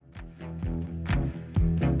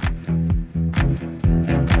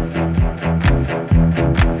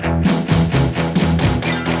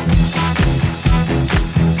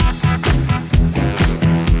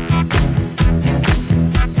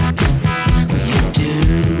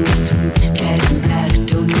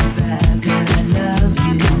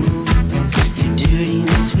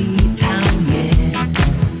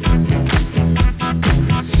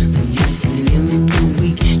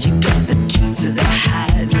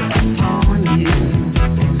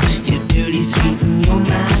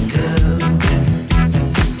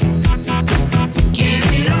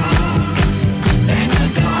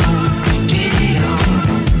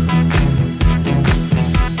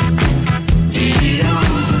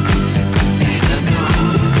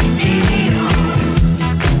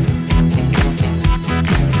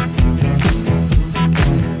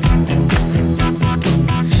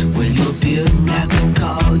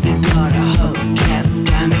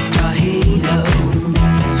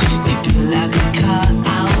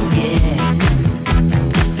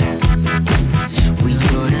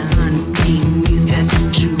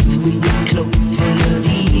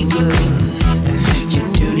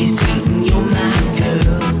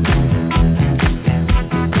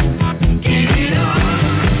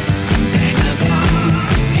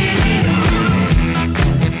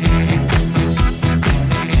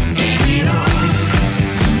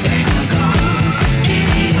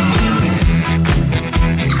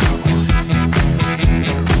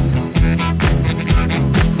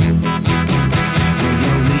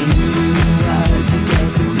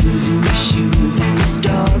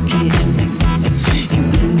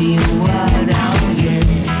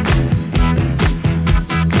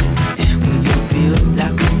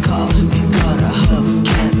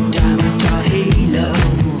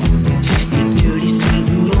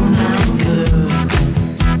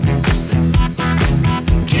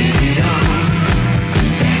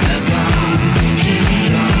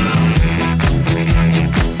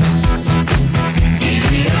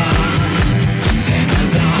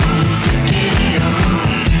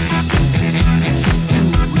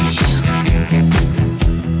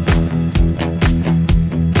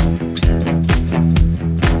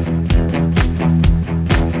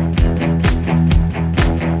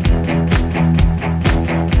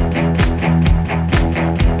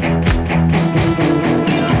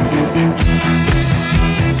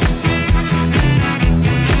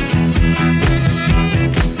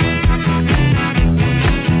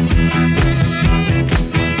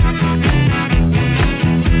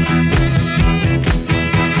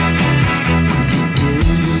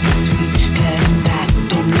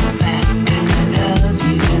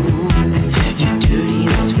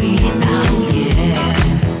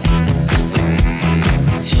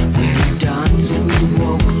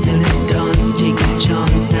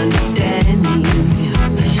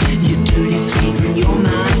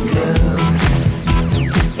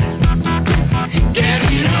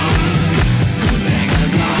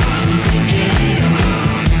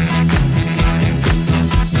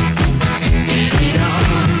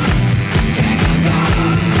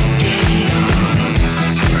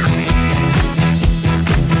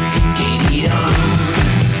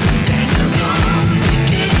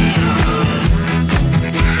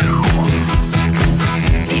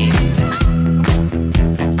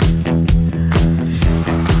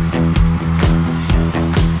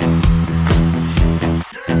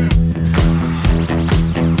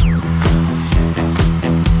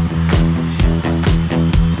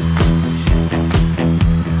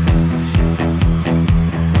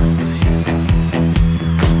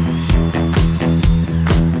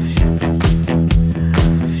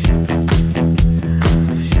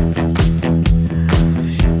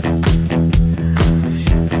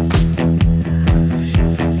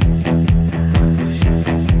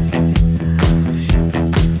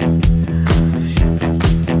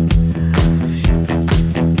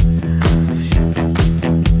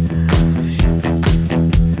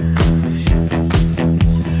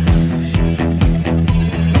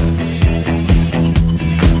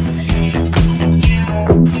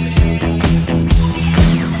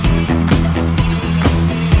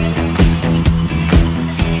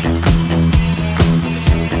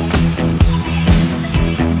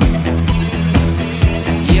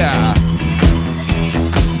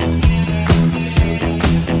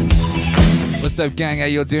up, gang? How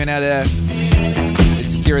you doing out there?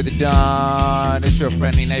 This is Kira the Dawn. It's your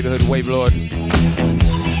friendly neighborhood wave lord.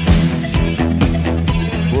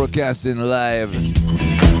 Broadcasting live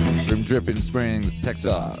from Dripping Springs,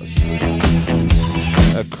 Texas.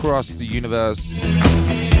 Across the universe.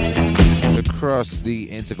 Across the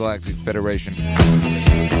Intergalactic Federation.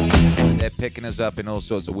 They're picking us up in all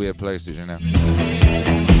sorts of weird places, you know.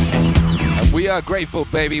 And we are grateful,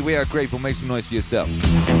 baby. We are grateful. Make some noise for yourself.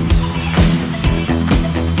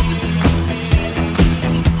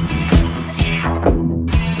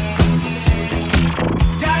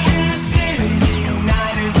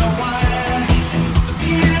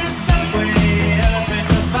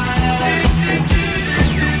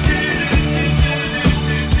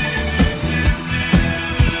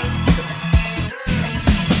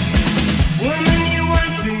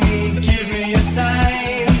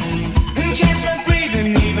 Sign and catch my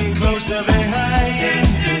breathing even closer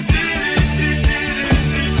behind.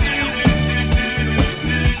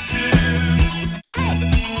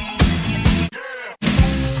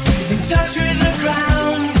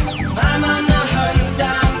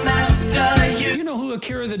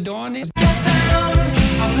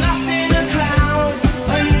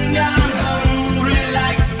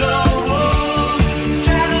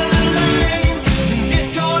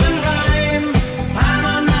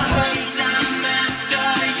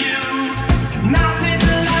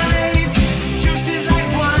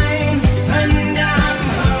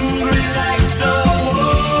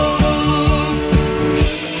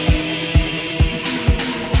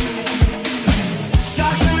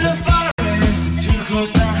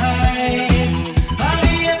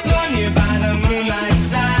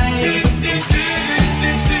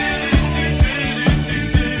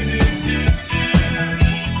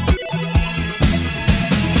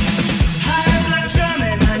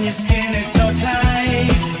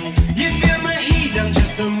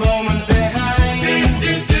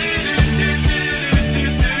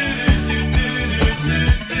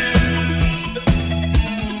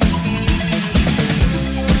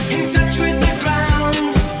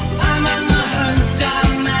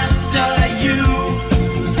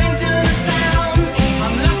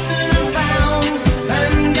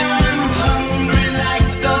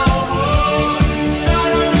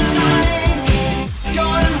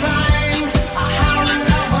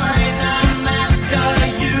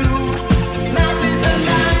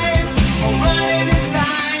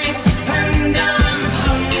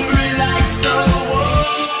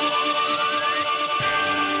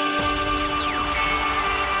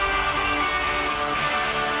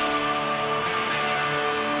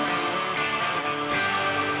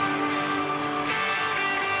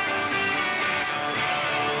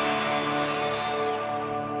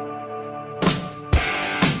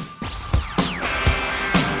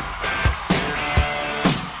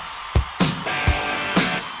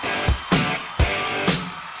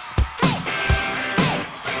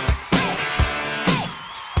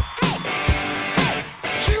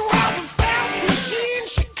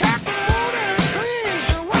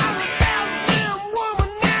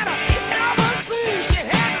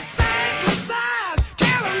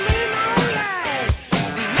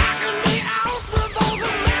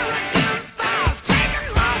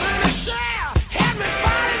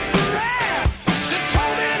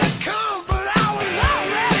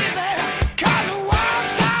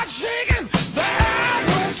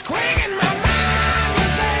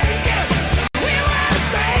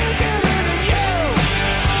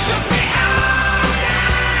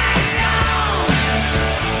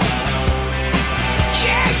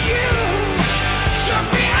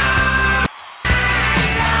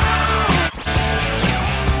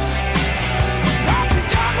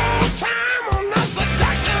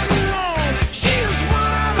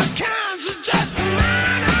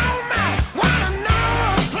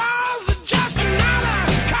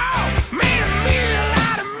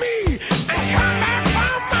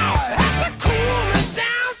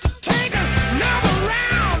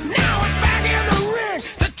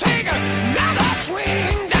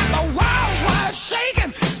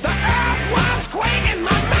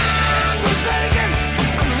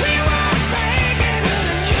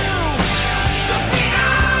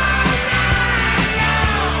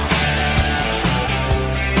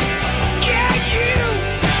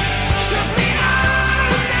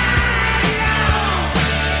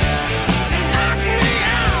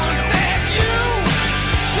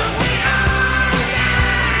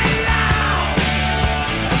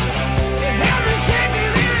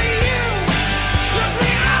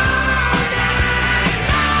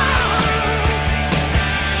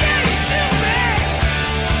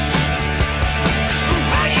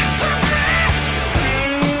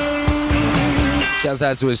 Shouts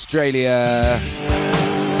out to Australia.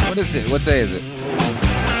 What is it? What day is it?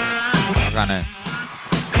 I don't know.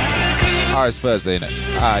 Oh, it's Thursday, isn't it?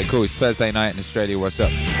 Alright, cool. It's Thursday night in Australia. What's up?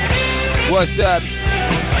 What's up?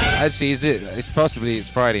 Actually, it's possibly it's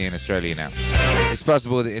Friday in Australia now. It's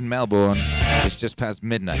possible that in Melbourne, it's just past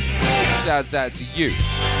midnight. Shouts out to you.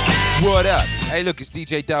 What up? Hey, look, it's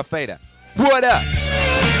DJ Darth Vader. What up?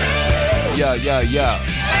 Yo, yo, yo.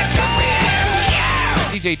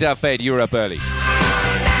 DJ Darth Vader, you were up early.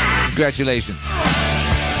 Congratulations.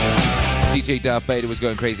 DJ Darth Vader was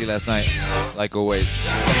going crazy last night, like always.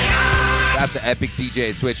 That's an epic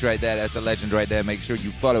DJ at Twitch right there. That's a legend right there. Make sure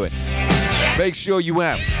you follow it. Make sure you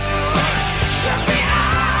am.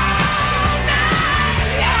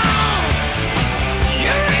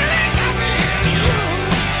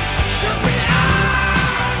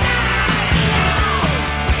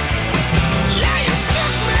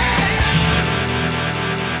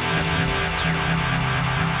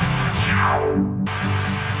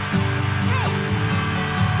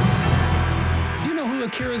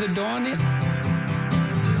 Akira the Dawn is?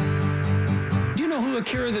 Do you know who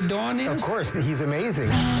Akira the Dawn is? Of course, he's amazing.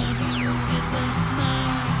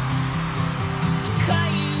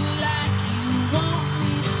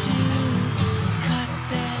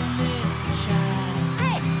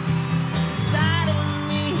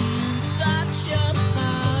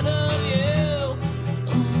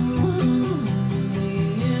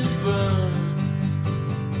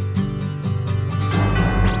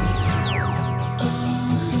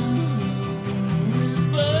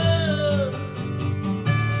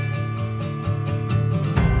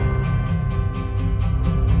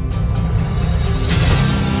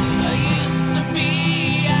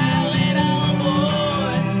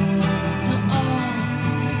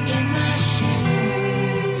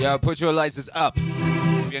 Put your lasers up. If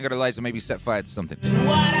you ain't got a laser, maybe set fire to something.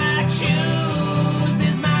 What I choose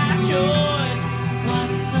is my choice.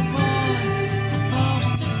 What's a boy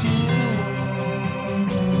supposed to do?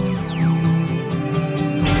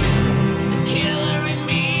 The killer in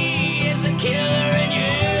me is the killer in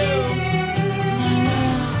you. My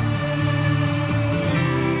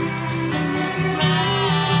love, send this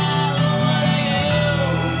smile. What are you?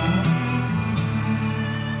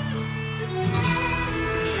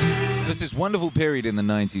 There's this wonderful period in the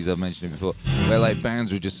 90s, I've mentioned it before, where like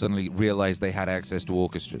bands would just suddenly realize they had access to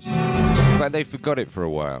orchestras. It's like they forgot it for a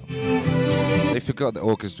while. They forgot that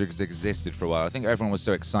orchestras existed for a while. I think everyone was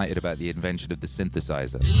so excited about the invention of the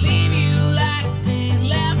synthesizer. Leave you like they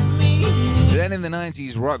left me. Then in the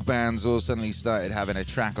 90s, rock bands all suddenly started having a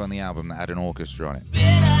track on the album that had an orchestra on it.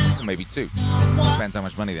 Or maybe two. Depends how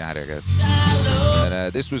much money they had, I guess. But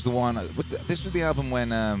this was the one, this was the album when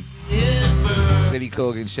Billy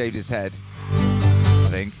Corgan shaved his head, I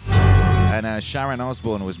think. And Sharon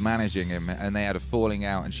Osbourne was managing him, and they had a falling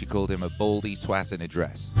out, and she called him a baldy twat in a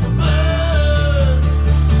dress. I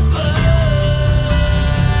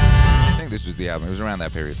think this was the album. It was around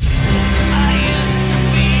that period.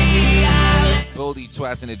 Baldy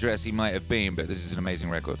twat in a dress he might have been, but this is an amazing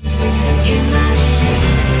record. In my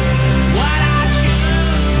shoes, what I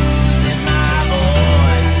choose is my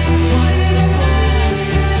voice. What's a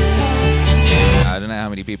boy supposed to do? I don't know how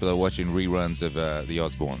many people are watching reruns of the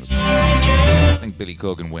Osbournes. I think Billy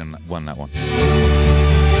Corgan won that one.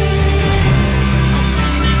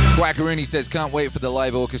 Quackaroony says, can't wait for the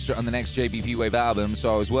live orchestra on the next JBP Wave album,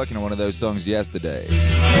 so I was working on one of those songs yesterday.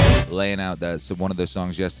 Laying out that one of those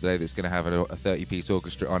songs yesterday that's going to have a 30-piece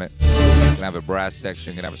orchestra on it. Going to have a brass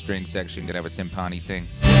section, going to have a string section, going to have a timpani thing.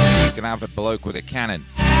 Going to have a bloke with a cannon.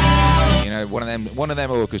 You know, one of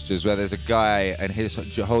them orchestras where there's a guy and his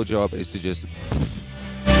whole job is to just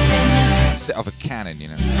set off a cannon, you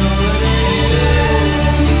know.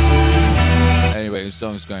 Anyway, the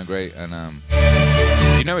song's going great, and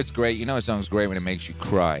you know it's great. You know a song's great when it makes you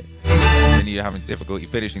cry. And you're having difficulty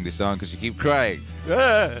finishing the song because you keep crying.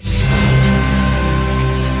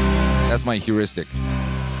 That's my heuristic.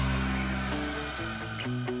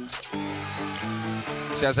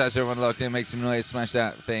 Shouts out to everyone locked in. Make some noise. Smash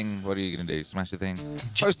that thing. What are you going to do? Smash the thing?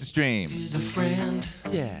 Post the stream. He's a friend.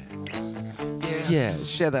 Yeah.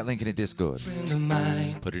 Share that link in a Discord. Friend of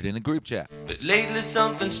mine. Put it in a group chat. But lately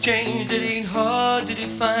something's changed. It ain't hard to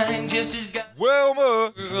define. Jesse's got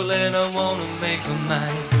Wilma. girl and I wanna make her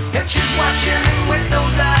mine. And she's watching him with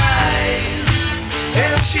those eyes.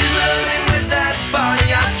 And she's loving with that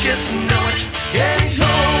body. I just know it. And he's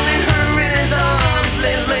holding her in his arms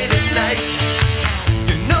late at night.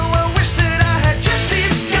 You know I wish that I had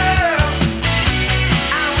Jesse's girl.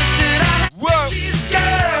 I wish that I had Jesse's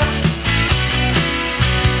girl.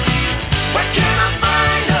 Where can I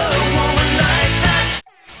find a woman like that?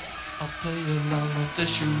 I'll play along with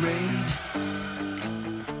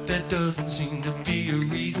seem to be a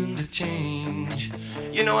reason to change.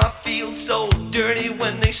 You know, I feel so dirty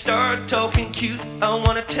when they start talking cute. I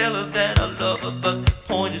wanna tell her that I love her, but the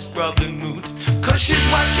point is probably moot. Cause she's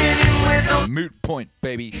watching him with those Moot point,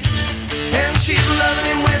 baby. and she's loving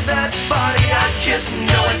him with that body, I just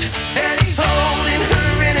know it. And he's holding her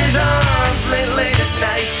in his arms late at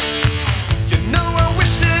night. You know, I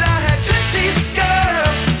wish that I had Jesse's girl.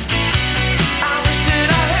 I wish that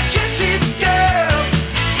I had Jesse's girl.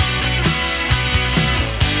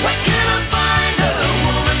 Where can I find a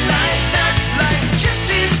woman like that, like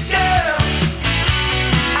Jesse's girl?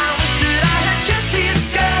 I wish that I had Jesse's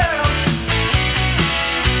girl.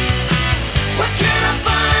 Where can I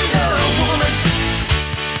find a woman?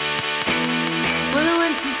 Well, I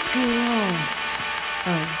went to school.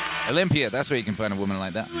 Olympia, that's where you can find a woman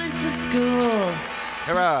like that. I went to school.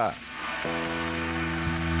 Hurrah!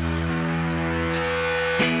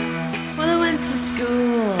 Well, I went to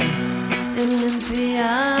school in Olympia.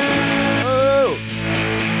 Oh!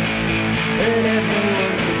 But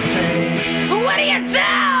everyone's the same. But what do you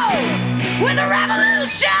do with a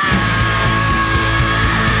revolution?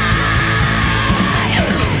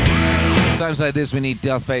 Times like this, we need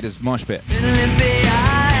Darth Vader's mosh pit. In Olympia.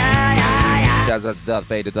 Shouts out to Darth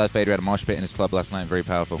Vader. Darth Vader had a mosh pit in his club last night. Very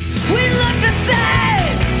powerful. We look the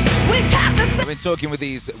same. We talk the same. I've been talking with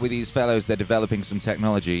these fellows. They're developing some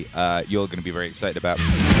technology you're going to be very excited about.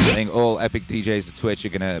 I think all epic DJs at Twitch are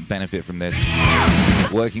going to benefit from this.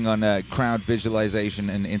 Working on crowd visualization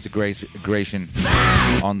and integration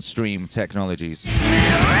on stream technologies.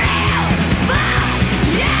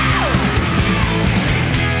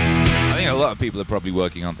 I think a lot of people are probably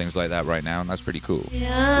working on things like that right now, and that's pretty cool.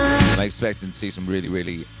 I'm expecting to see some really,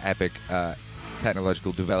 really epic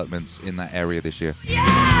technological developments in that area this year.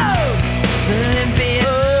 Olympia.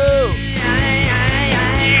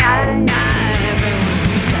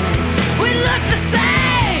 We look the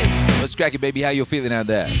same. What's cracking, baby? How you feeling out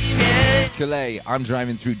there? Calais, I'm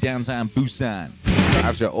driving through downtown Busan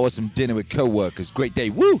after an awesome dinner with co-workers. Great day.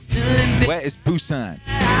 Woo! Where is Busan?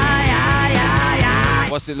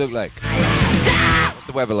 What's it look like? What's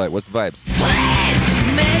the weather like? What's the vibes?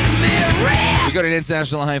 We got an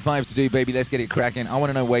international high five to do, baby. Let's get it cracking. I want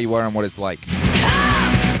to know where you are and what it's like.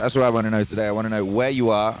 That's what I want to know today. I want to know where you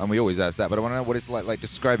are, and we always ask that, but I want to know what it's like. Like,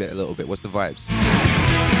 describe it a little bit. What's the vibes?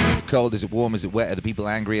 Is it cold? Is it warm? Is it wet? Are the people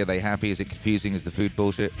angry? Are they happy? Is it confusing? Is the food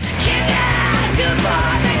bullshit? What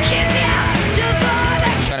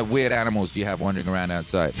kind of weird animals do you have wandering around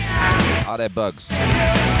outside? Are there bugs?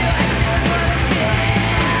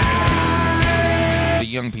 Do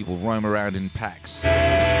young people roam around in packs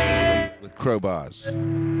with crowbars?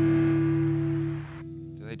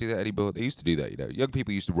 Do they do that anymore? They used to do that, you know. Young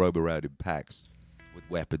people used to roam around in packs with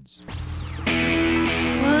weapons. Well,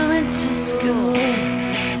 I went to school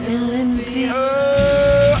in Olympia.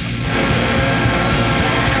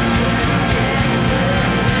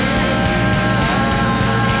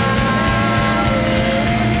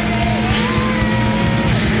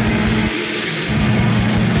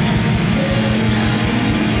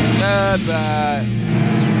 Goodbye.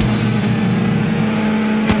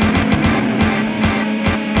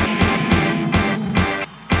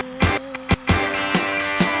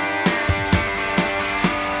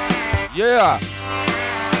 Yeah.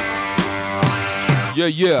 Yeah,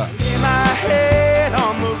 yeah. Lay my head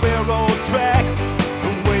on the railroad tracks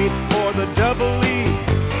and wait for the double E.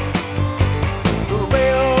 The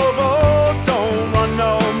railroad don't run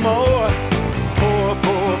no more. Poor,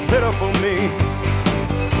 poor, pitiful me.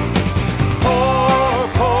 Poor,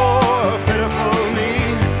 poor, pitiful me.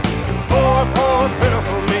 Poor, poor,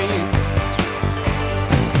 pitiful me.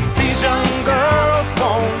 These young girls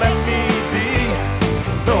won't let me be.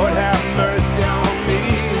 Lord have mercy on me.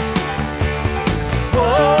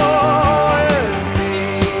 Woe is me.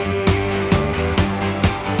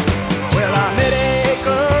 Well, I met a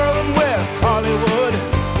girl in West Hollywood.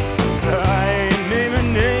 I ain't naming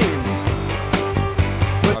names.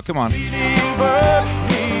 Oh, come on. Really worked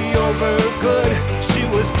me over good. She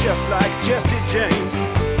was just like Jesse James.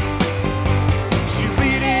 She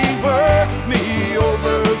really worked me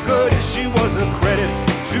over good. She was a credit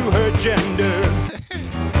to her gender.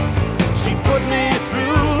 She put me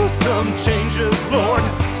through some changes, Lord,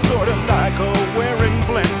 sort of like a wearing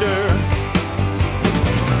blender.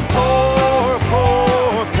 Poor,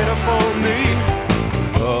 poor, pitiful me.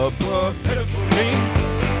 Poor, poor, Pitiful me.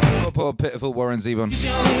 poor, poor, pitiful Warren Zevon.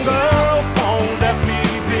 Young girl won't let me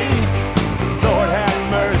be. Lord have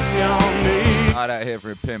mercy on me. Hard out here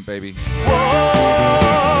for a pimp, baby.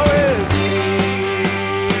 Woe is me.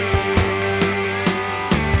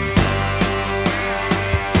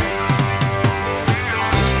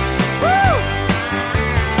 Woo!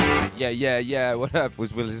 Yeah. What up?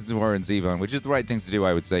 Was we listen to Warren Zevon, which is the right thing to do,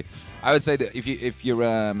 I would say. I would say that if you're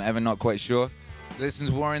ever not quite sure, listen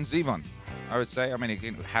to Warren Zevon. I would say. I mean,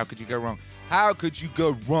 again, how could you go wrong? How could you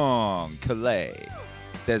go wrong? Calais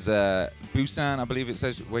says Busan, I believe it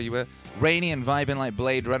says where you were. Rainy and vibing like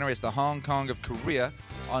Blade Runner. It's the Hong Kong of Korea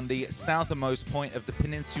on the southernmost point of the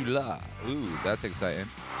peninsula. Ooh, that's exciting.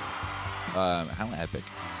 How epic.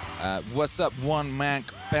 What's up, One Man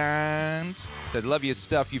Band? Said, love your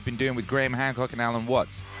stuff you've been doing with Graham Hancock and Alan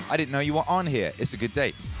Watts. I didn't know you were on here. It's a good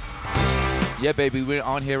day. Yeah, baby, we're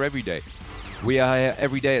on here every day. We are here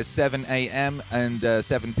every day at 7 a.m. and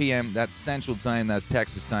 7 p.m. That's Central Time. That's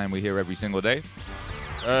Texas time. We're here every single day.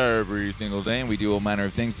 Every single day, and we do all manner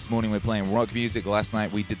of things. This morning we're playing rock music. Last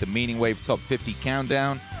night we did the Meaningwave Top 50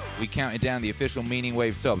 countdown. We counted down the official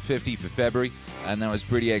Meaningwave Top 50 for February, and that was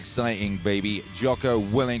pretty exciting, baby. Jocko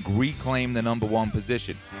Willink reclaimed the number one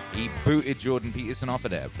position. He booted Jordan Peterson off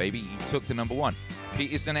of there, baby. He took the number one.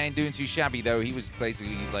 Peterson ain't doing too shabby, though. He was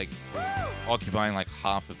basically, like, occupying, like,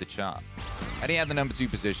 half of the chart. And he had the number two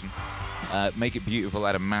position. Make It Beautiful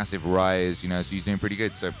had a massive rise, you know, so he's doing pretty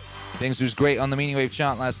good. So things was great on the Meaningwave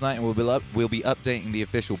chart last night, and we'll be updating the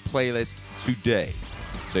official playlist today.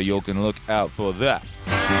 So you can look out for that.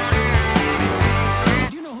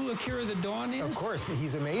 Do you know who Akira the Dawn is? Of course,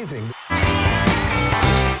 he's amazing.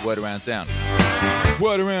 Word around town.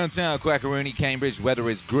 Word around town, Quackaroony, Cambridge, weather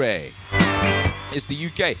is grey. It's the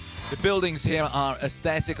UK. The buildings here are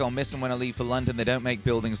aesthetic. I'll miss them when I leave for London. They don't make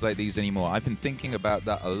buildings like these anymore. I've been thinking about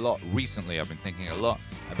that a lot recently. I've been thinking a lot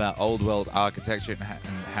about old world architecture and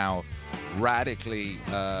how radically,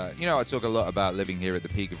 I talk a lot about living here at the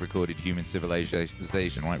peak of recorded human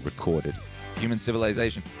civilization, right? Recorded human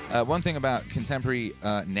civilization. One thing about contemporary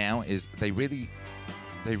now is they really,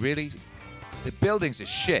 the buildings are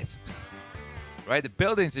shit, right? The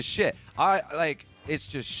buildings are shit. It's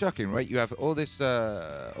just shocking, right? You have all this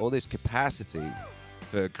capacity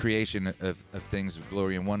for creation of things of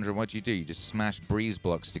glory and wonder, and what do? You just smash breeze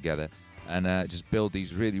blocks together and just build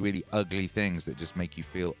these really, really ugly things that just make you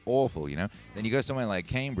feel awful, you know? Then you go somewhere like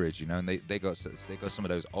Cambridge, you know, and they got some of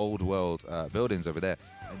those old world buildings over there,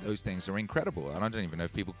 and those things are incredible. And I don't even know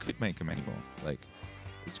if people could make them anymore. Like,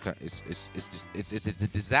 it's a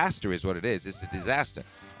disaster, is what it is. It's a disaster,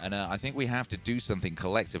 and I think we have to do something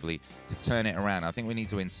collectively to turn it around. I think we need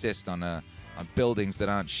to insist on buildings that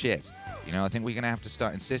aren't shit. You know, I think we're gonna have to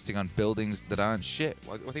start insisting on buildings that aren't shit.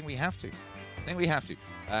 I think we have to.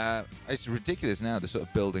 It's ridiculous now, the sort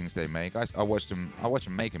of buildings they make. I watch them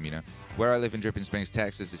make them, you know. Where I live in Dripping Springs,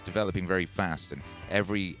 Texas, is developing very fast, and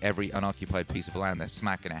every unoccupied piece of land, they're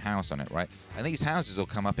smacking a house on it, right? And these houses will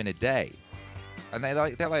come up in a day. And they're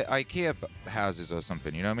like IKEA houses or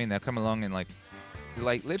something, you know what I mean? They'll come along in like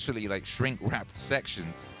literally like shrink wrapped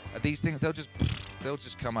sections. These things, they'll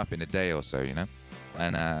just come up in a day or so, you know?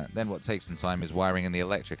 And then what takes some time is wiring in the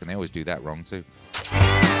electric, and they always do that wrong too.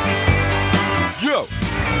 Yo!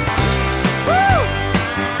 Woo!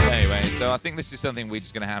 Anyway, so I think this is something we're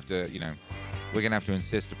just gonna have to, you know, we're gonna have to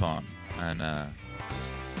insist upon. And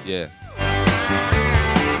yeah.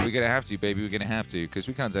 We're gonna have to, baby. We're gonna have to, because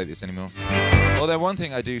we can't take this anymore. Although one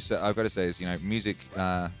thing I've got to say is, you know, music.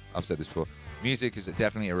 I've said this before. Music is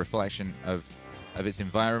definitely a reflection of its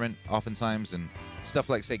environment, oftentimes, and stuff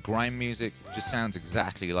like, say, grime music just sounds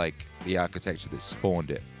exactly like the architecture that spawned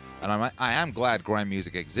it. And I am glad grime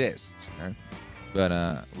music exists, you know. But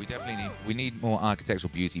we definitely need more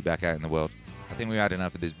architectural beauty back out in the world. I think we had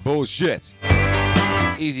enough of this bullshit.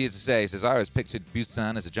 Easier to say, says, I always pictured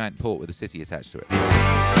Busan as a giant port with a city attached to it.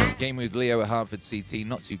 Game with Leo at Hartford CT,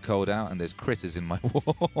 not too cold out, and there's critters in my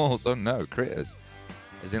walls. Oh no, critters.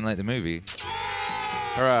 As in like the movie.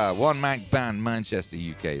 Hurrah, One Man Band, Manchester,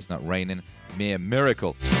 UK. It's not raining, mere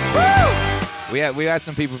miracle. Woo! We had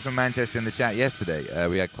some people from Manchester in the chat yesterday.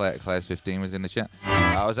 We had Claire's 15 was in the chat.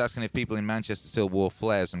 I was asking if people in Manchester still wore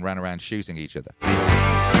flares and ran around shooting each other.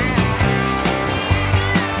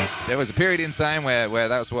 There was a period in time where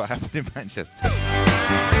that's what happened in Manchester.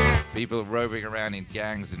 People roving around in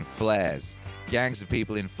gangs and flares. Gangs of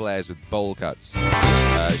people in flares with bowl cuts,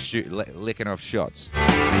 licking off shots.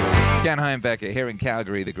 Ken Heimbecker, here in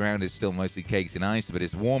Calgary, the ground is still mostly cakes and ice, but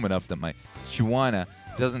it's warm enough that my Chihuahua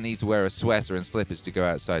doesn't need to wear a sweater and slippers to go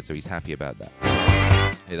outside, so he's happy about that.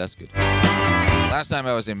 Hey, that's good. Last time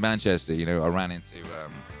I was in Manchester, you know, I ran into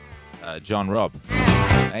John Robb.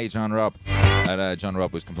 Hey, John Robb. And John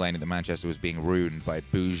Robb was complaining that Manchester was being ruined by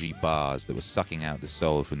bougie bars that were sucking out the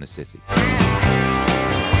soul from the city. Very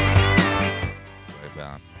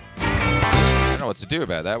bad. I don't know what to do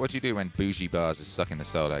about that. What do you do when bougie bars are sucking the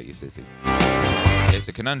soul out of your city? It's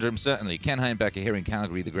a conundrum, certainly. Ken Heimbecker here in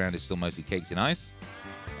Calgary, the ground is still mostly cakes and ice.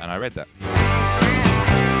 And I read that.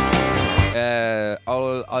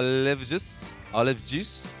 Olive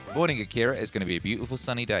juice. Morning, Akira. It's going to be a beautiful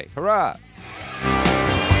sunny day. Hurrah!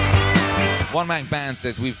 One Man Band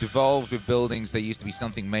says, we've devolved with buildings that used to be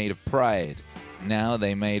something made of pride. Now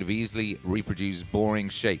they're made of easily reproduced, boring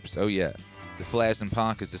shapes. Oh, yeah. The flares and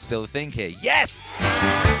Parkers are still a thing here. Yes!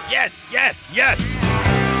 Yes, yes, yes!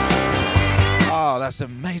 Oh, that's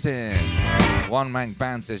amazing. One Man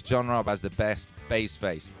Band says, John Robb has the best bass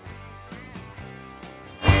face.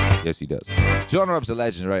 Yes, he does. John Robb's a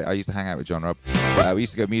legend, right? I used to hang out with John Robb. We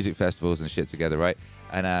used to go music festivals and shit together, right?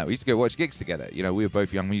 And we used to go watch gigs together. You know, we were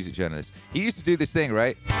both young music journalists. He used to do this thing,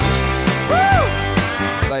 right? Woo!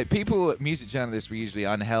 Like, music journalists were usually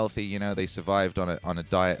unhealthy, you know, they survived on a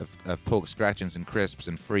diet of pork scratchings and crisps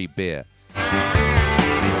and free beer.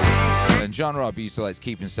 And John Robb used to, like,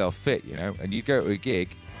 keep himself fit, you know? And you'd go to a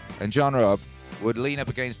gig, and John Robb would lean up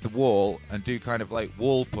against the wall and do kind of, like,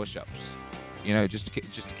 wall push-ups. You know, just to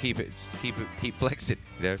keep flexing,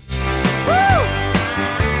 you know? Woo!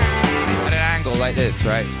 At an angle like this,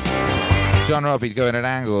 right? John Robb, he'd go at an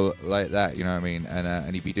angle like that, you know what I mean?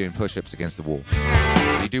 And he'd be doing push-ups against the wall.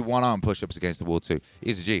 He'd do one-arm push-ups against the wall too.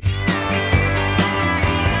 He's a G.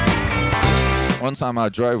 One time I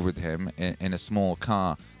drove with him in a small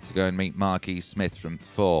car to go and meet Marquis Smith from The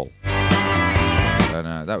Fall.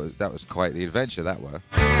 And that was quite the adventure, that were.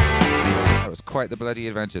 That was quite the bloody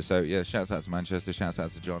adventure. So, yeah, shouts out to Manchester, shouts out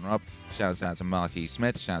to John Robb, shouts out to Marquis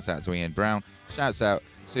Smith, shouts out to Ian Brown, shouts out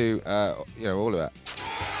to, all of that.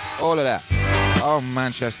 All of that. Oh,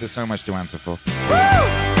 Manchester, so much to answer for.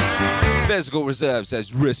 Woo! Physical Reserve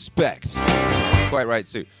says respect. Quite right,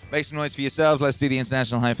 too. Make some noise for yourselves. Let's do the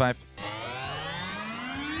international high five.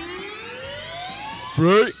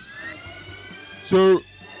 3, 2,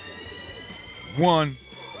 1.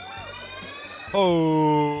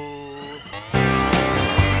 Oh.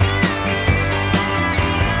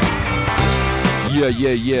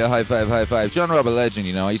 Yeah. High five. John Robb, a legend,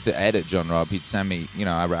 you know. I used to edit John Robb. He'd send me, you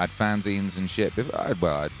know, I had fanzines and shit. I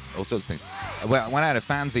had all sorts of things. When I had a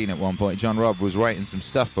fanzine at one point, John Robb was writing some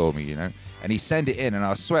stuff for me, you know. And he sent it in, and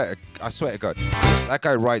I swear to God, that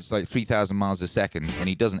guy writes like 3,000 miles a second, and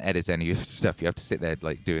he doesn't edit any of his stuff. You have to sit there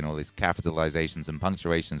like doing all these capitalizations and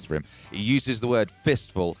punctuations for him. He uses the word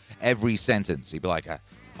fistful every sentence. He'd be like, oh,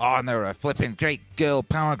 and they're a flipping great girl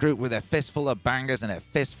power group with a fistful of bangers and a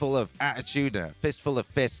fistful of attitude and a fistful of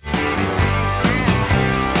fists.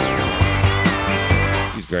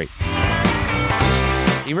 He's great.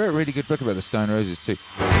 He wrote a really good book about the Stone Roses too.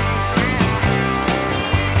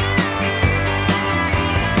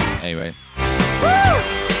 Anyway. Woo!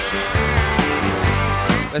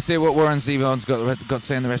 Let's see what Warren Zevon's got to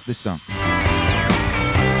say in the rest of this song.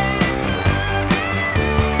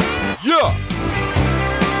 Yeah!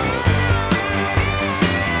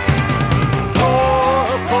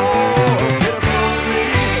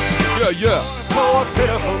 Yeah. Poor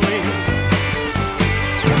pitiful me.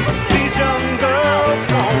 These young girls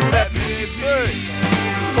won't let me be.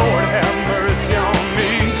 Lord have mercy on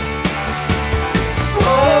me.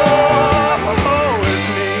 Oh, it's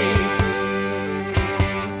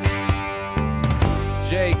me.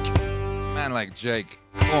 Jake, man like Jake.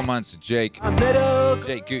 4 months of Jake.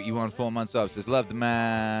 Jake Goot, you won 4 months off. Says, love the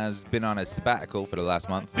man's been on a sabbatical for the last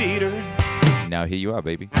month. Beat her. Now here you are,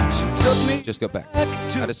 baby. She took me just got back.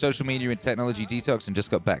 Had a social media and technology detox and just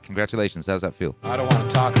got back. Congratulations. How's that feel? I don't want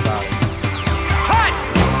to talk about it. Hi!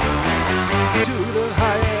 To the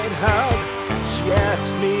Hyatt House. She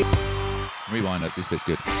asks me. Rewind up. This bit's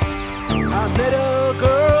good. I met a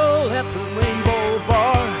girl at the Rainbow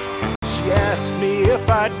Bar. She asked me if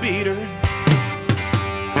I'd beat her.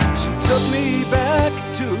 She took me back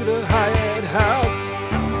to the Hyatt House.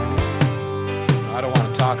 I don't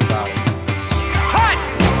want to talk about it.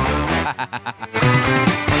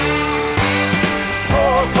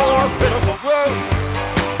 Poor pitiful. Whoa!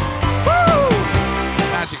 Woo!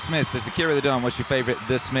 Magic Smith says, Akira the Don, what's your favorite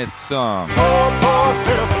The Smiths song? Poor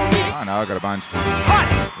pitiful me. I know, I got a bunch.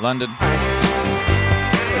 Hot. London.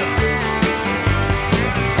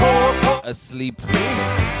 Asleep.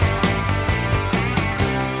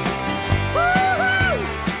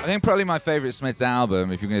 I think probably my favorite Smiths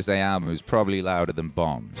album, if you're going to say album, is probably Louder Than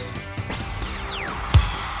Bombs.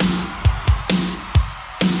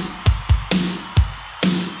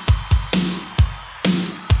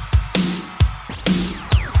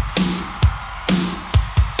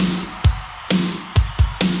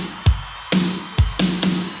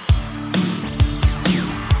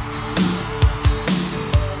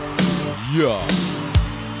 Yeah.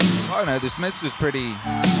 I don't know, the Smiths was pretty...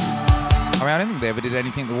 I mean, I don't think they ever did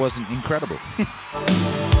anything that wasn't incredible.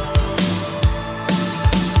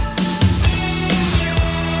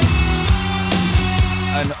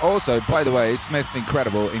 Also, by the way, Smith's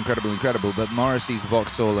incredible, but Morrissey's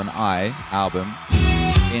Vauxhall and I album,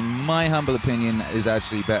 in my humble opinion, is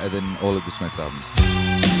actually better than all of the Smiths albums.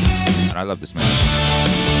 And I love the Smiths.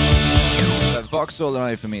 But Vauxhall and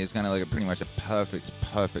I, for me, is kind of like pretty much a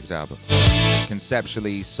perfect album.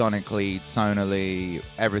 Conceptually, sonically, tonally,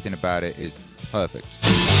 everything about it is perfect.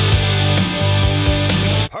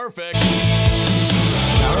 Perfect.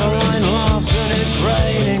 Caroline laughs and it's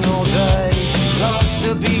raining all day. She loves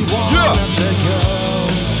to be one of the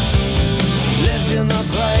girls. Lives in the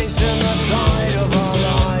place in the side of our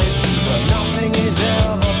lives, but nothing is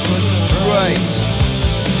ever put straight.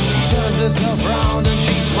 She turns herself round and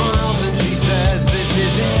she smiles and she says, "This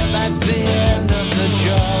is it, that's the end of the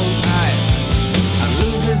joke." And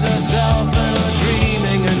loses herself in her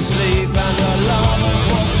dreaming and sleep, and her lovers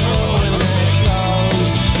walk through in their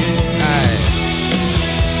clothes.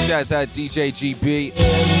 Shouts out DJ GB,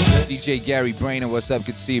 DJ Gary Brainer, what's up?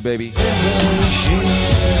 Good to see you, baby.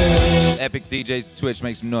 Epic DJs Twitch,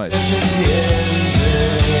 make some noise. Isn't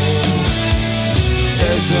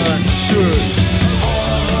true. All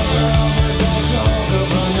of her lovers all talk of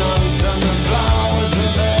her notes and the flowers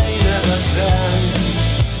that they never sent.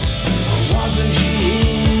 Wasn't she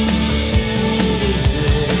easy?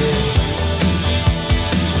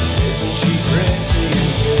 Isn't she pretty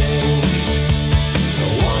and pink? The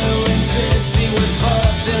one who insists he was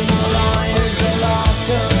first in the line is the last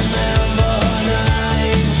to remember her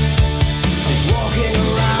name. He's walking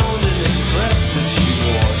around in this dress that she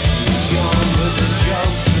wore. She's gone with the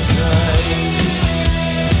jokes the same.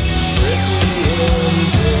 Pretty and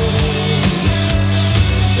pink,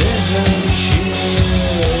 isn't she?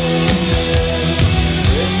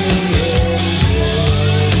 Pretty and pink,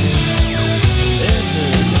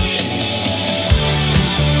 isn't she?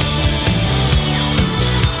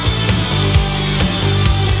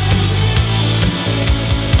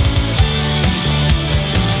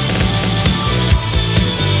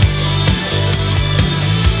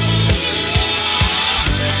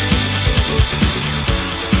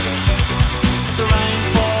 The rain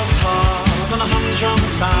falls hard on a humdrum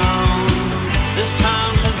town. This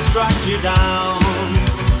town has dragged you down.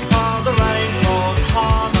 Oh, the rain falls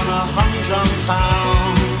hard on a humdrum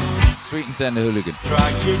town. Sweet and Tender Hooligan.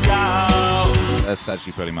 Dragged you down. That's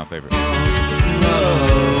actually probably my favorite. And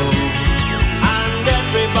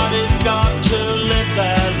everybody's got to live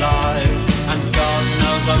their life. And God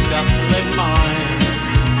knows I've got to live mine.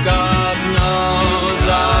 God knows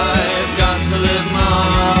I've got to live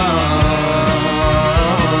mine.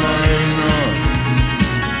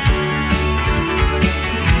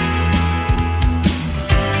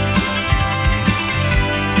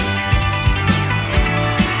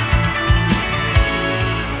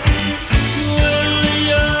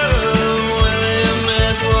 William,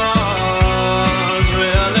 it was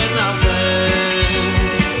really nothing.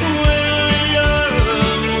 William,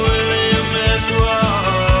 it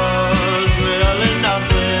was really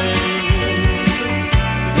nothing.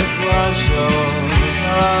 It was your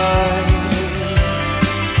life.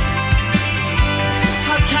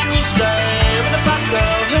 How can you stay with a fat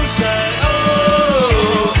girl who'll say,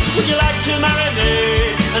 "Oh, would you like to marry me?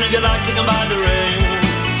 And if you like, you can buy the ring."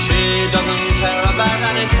 She doesn't care about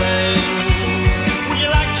anything. Would you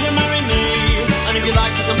like to marry me? And if you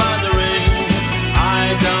like, you can buy the ring.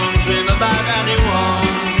 I don't dream about anyone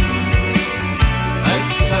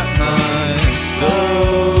except myself.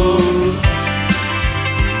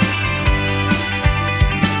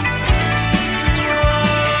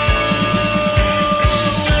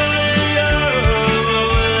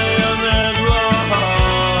 William, it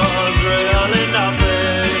was really nothing.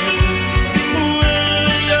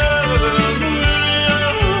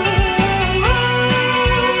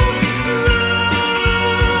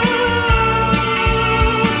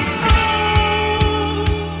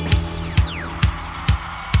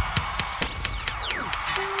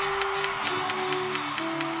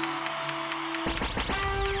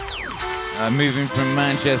 Moving from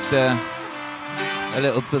Manchester a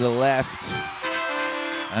little to the left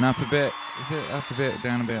and up a bit. Is it up a bit,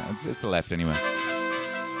 down a bit? It's the left anyway.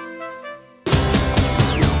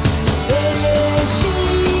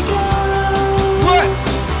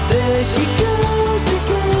 There she goes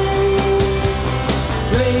again,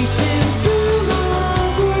 racing through my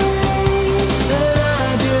brain, that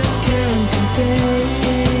I just can't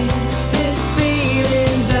contain this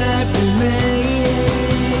feeling that remains.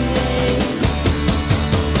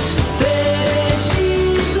 There she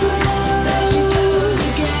goes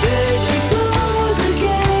again, there she goes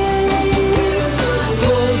again, racing through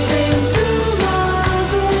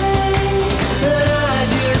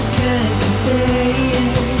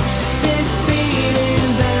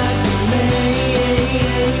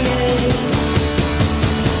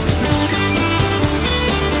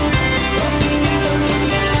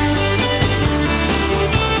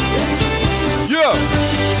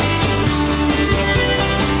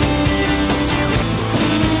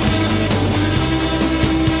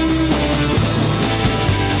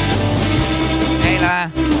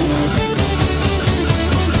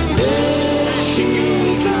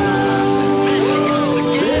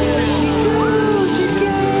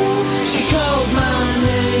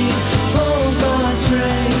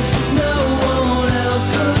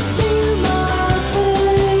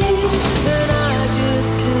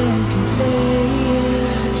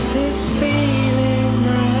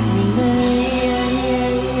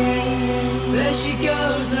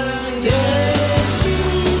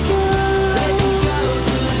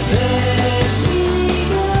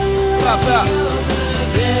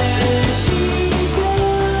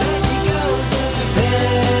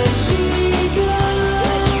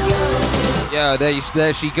Yeah. Yeah,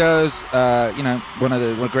 there she goes. One of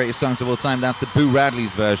the greatest songs of all time. That's the Boo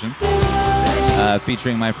Radley's version,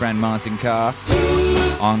 featuring my friend Martin Carr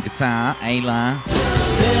on guitar. Ayla.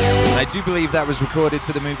 And I do believe that was recorded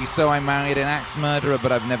for the movie So I Married an Axe Murderer,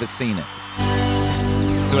 but I've never seen it,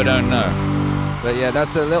 so I don't know. But yeah,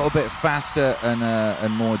 that's a little bit faster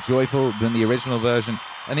and more joyful than the original version.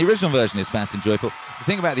 And the original version is fast and joyful. The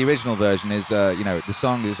thing about the original version is, the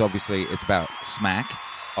song is obviously, it's about smack,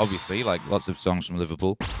 obviously, like lots of songs from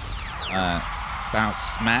Liverpool. About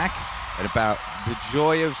smack and about the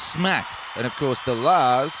joy of smack. And of course, the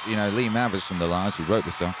Lars, Lee Mavers from the Lars, who wrote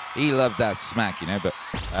the song, he loved that smack, but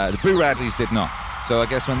the Boo Radleys did not. So I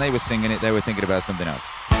guess when they were singing it, they were thinking about something else.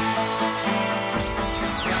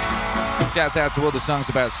 Shouts out to all the songs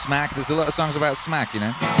about smack. There's a lot of songs about smack, Well,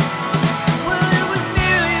 it was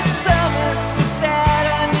nearly summer. We sat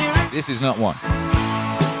on your... This is not one.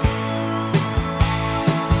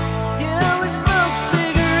 Yeah, we smoked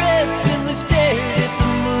cigarettes and we stared at the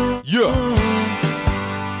moon. Yeah.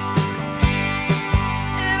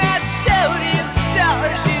 And I showed you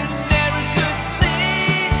stars you never could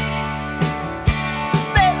see.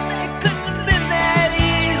 Baby, it couldn't have been that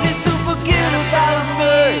easy to forget about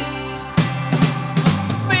me.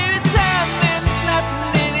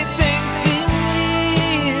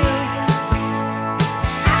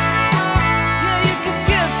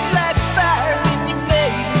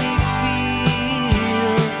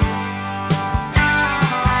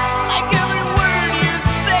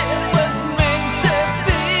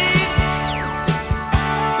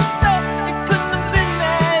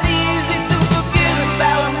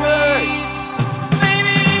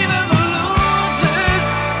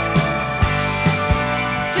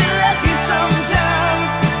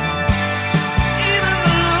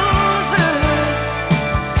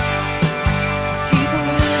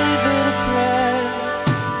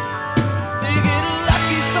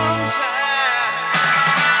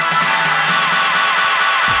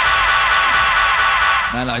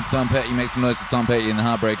 Tom Petty, make some noise for Tom Petty and the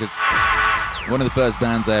Heartbreakers. One of the first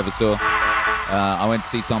bands I ever saw. I went to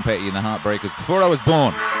see Tom Petty and the Heartbreakers before I was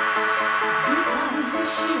born.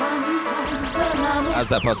 How's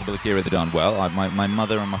that possible, Akira the Don? Well, my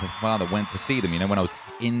mother and my father went to see them, when I was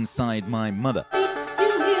inside my mother.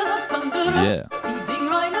 Yeah.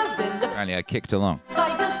 Apparently I kicked along.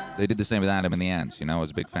 They did the same with Adam and the Ants, I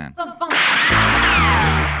was a big fan.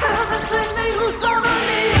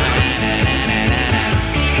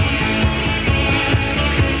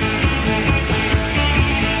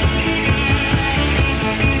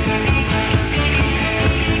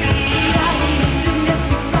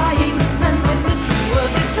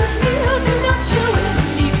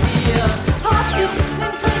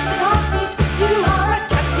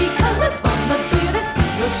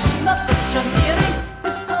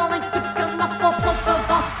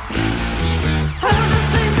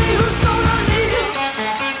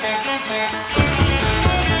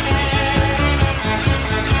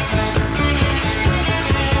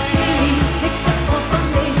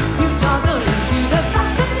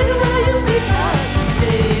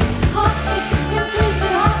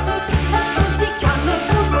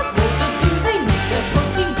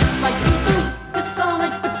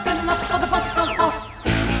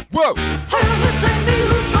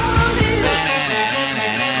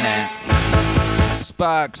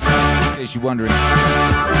 Sparks, in case you're wondering.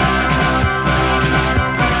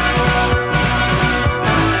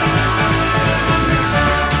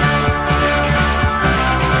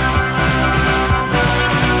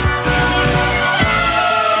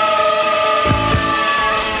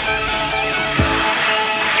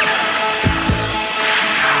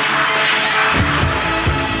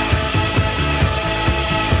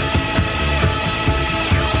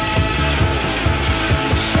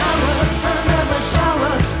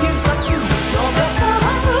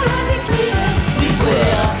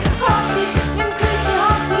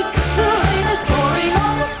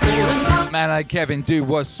 Man like Kevin Do,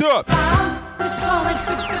 what's up?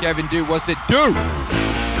 Kevin Do, what's it do?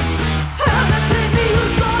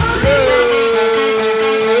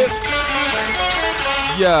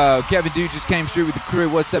 Yo, Kevin Do just came through with the crew.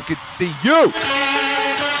 What's up? Good to see you.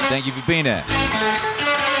 Thank you for being here.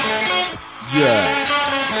 Yeah.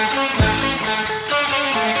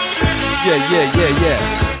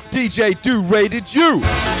 DJ Do rated you.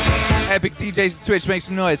 Epic DJs on Twitch, make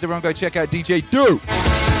some noise. Everyone go check out DJ Do.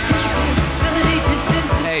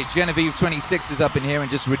 Hey, Genevieve26 is up in here and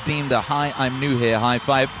just redeemed the Hi, I'm New Here high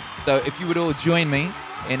five. So if you would all join me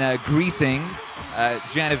in greeting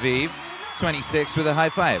Genevieve 26 with a high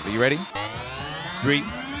five. Are you ready? 3,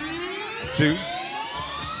 2,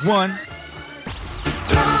 1.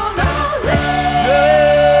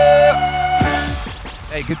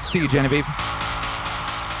 Hey, good to see you, Genevieve.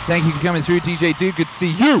 Thank you for coming through, DJ Dude. Good to see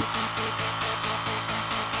you.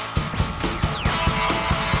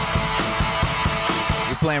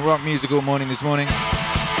 We're playing rock music all morning this morning.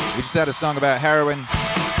 We just had a song about heroin.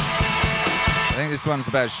 I think this one's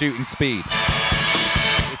about shooting speed.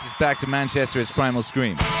 This is Back to Manchester, it's Primal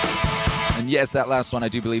Scream. And yes, that last one, I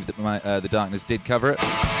do believe that The Darkness did cover it.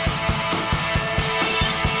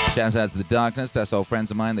 Shout out to The Darkness, that's all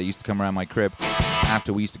friends of mine. They used to come around my crib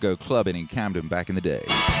after we used to go clubbing in Camden back in the day.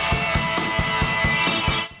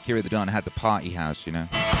 Kira the Don had the party house, you know.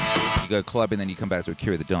 You go clubbing, then you come back to a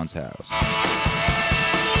Kira the Don's house.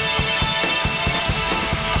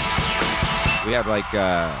 We had like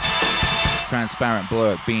transparent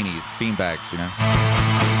blow-up beanies, beanbags, you know.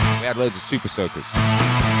 We had loads of super soakers.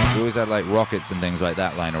 We always had like rockets and things like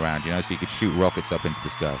that lying around, you know, so you could shoot rockets up into the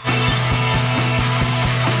sky.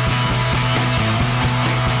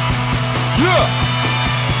 Yeah!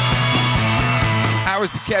 How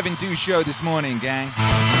was the Kevin Do show this morning, gang?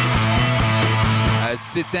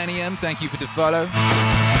 Sitanium, thank you for the follow.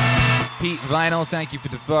 Pete Vinyl, thank you for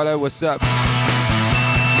the follow. What's up?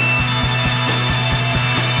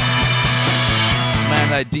 Man,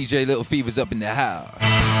 that DJ Little Fever's up in the house.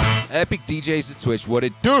 Epic DJs at Twitch, what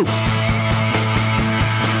it do?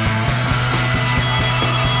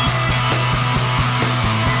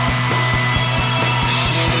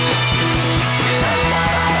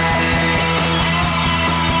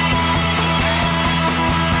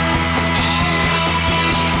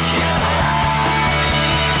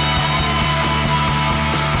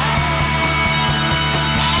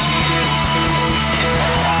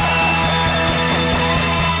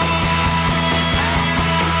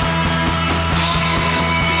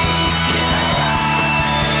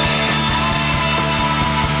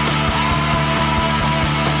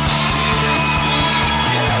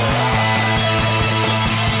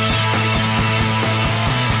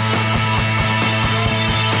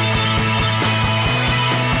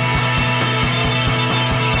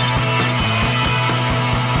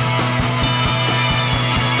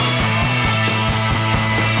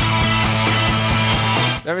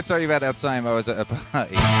 Ever tell you about that time I was at a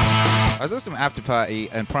party? I was at some after party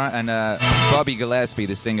and Bobby Gillespie,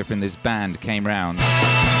 the singer from this band, came round.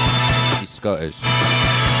 He's Scottish.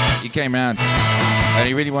 He came round and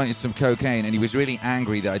he really wanted some cocaine, and he was really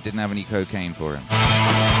angry that I didn't have any cocaine for him.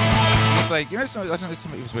 He was like, you know, I don't know,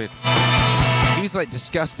 something was weird. He was like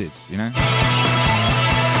disgusted, you know?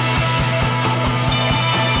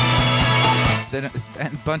 So a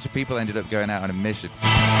bunch of people ended up going out on a mission to go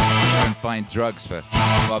and find drugs for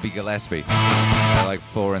Bobby Gillespie at like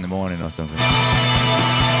 4 in the morning or something.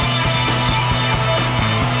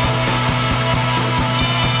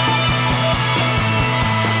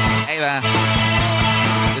 Hey there.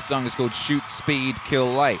 This song is called Shoot Speed, Kill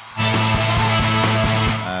Light,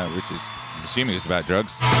 which is, I'm assuming it's about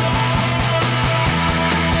drugs.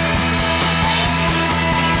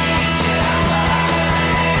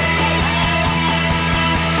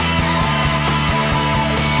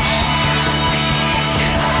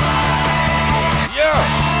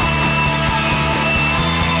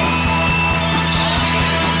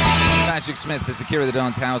 Patrick Smith says Akira the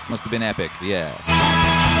Don's house must have been epic. Yeah.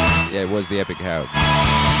 Yeah, it was the epic house.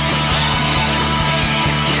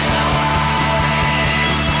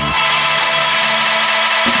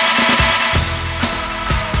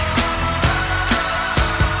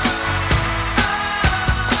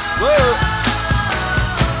 Whoa!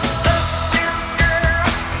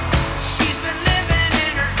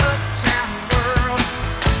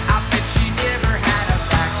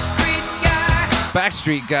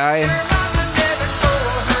 Backstreet guy.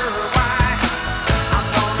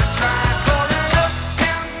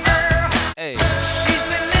 Hey. She's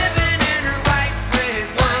been living in her white bread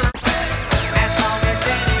world as long as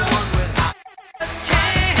anyone with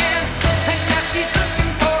can. And now she's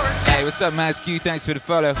looking for it. Hey, what's up, Maz Q? Thanks for the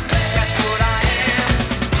follow. That's what I am.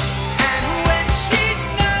 And when she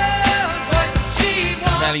knows what she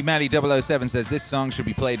wants. Mally 007 says this song should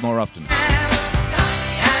be played more often.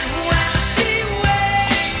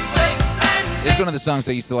 It's one of the songs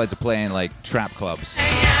I used to like to play in like trap clubs. You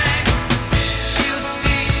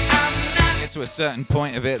get to a certain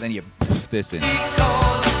point of it, then you poof this in. You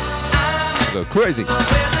go crazy.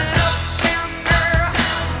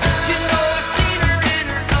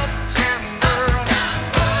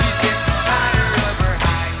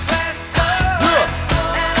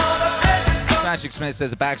 Patrick Smith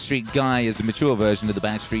says a Backstreet Guy is a mature version of the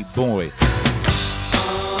Backstreet Boy.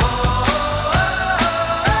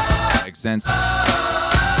 Makes sense.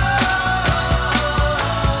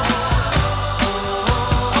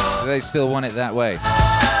 Do they still want it that way?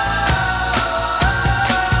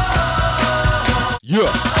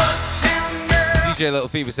 Yeah. DJ Little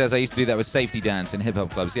Fever says I used to do that with safety dance in hip hop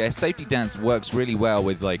clubs. Yeah, safety dance works really well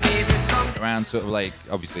with like around sort of like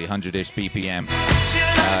obviously 100-ish BPM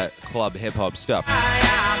club hip hop stuff.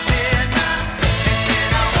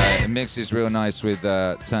 It mixes real nice with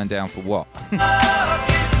Turn Down for What.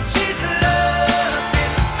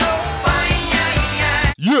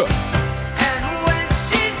 Yeah.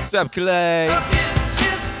 What's up, Clay?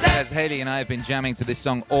 Says Haley and I have been jamming to this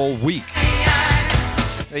song all week.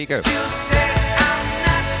 There you go.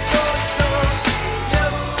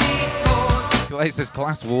 Clay says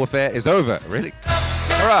class warfare is over. Really?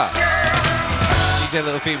 Hurrah! DJ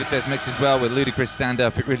Little Fever says mixes well with ludicrous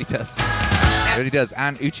stand-up. It really does. It really does.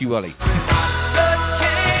 And Uchiwali.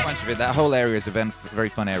 A bunch of it. That whole area is a very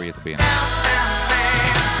fun area to be in.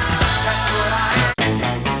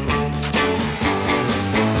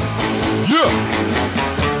 Yeah!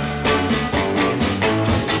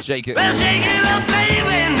 Shake it. Well, shake it up,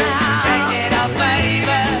 baby, now. Shake it up, baby.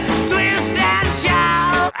 Twist and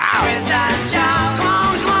shout. Ow. Twist and shout. Come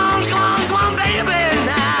on, come on, come on, come on, baby,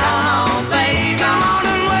 now. Come on, baby. Come on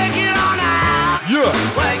and work it on out. Yeah.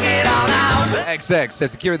 Work it on out. XX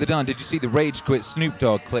says, Akira the Don, did you see the Rage Quit Snoop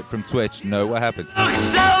Dogg clip from Twitch? No, what happened? Looks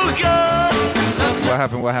so good. Looks What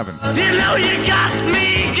happened? What happened? You know you got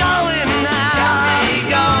me going now. Got me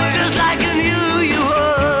going. Just like I knew you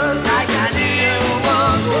would. Like I knew you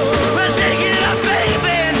would. Well, shake it up,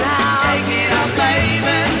 baby, now. Shake it up,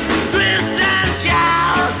 baby. Twist and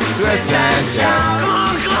shout. Twist and shout. Come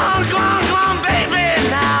on, come on, come on, come on, baby,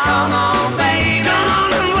 now. Come on, baby. Come on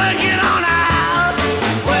and work it on out.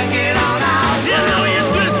 Work it on out. You know you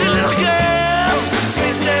twisted little girl.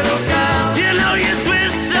 Twist little girl. You know you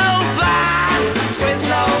twist so fine. Twist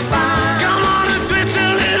so fine. Come on and twist a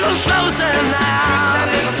little closer now. Twist a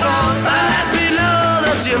little closer. Let me know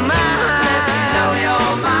that you're mine. Let me know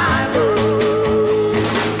you're mine.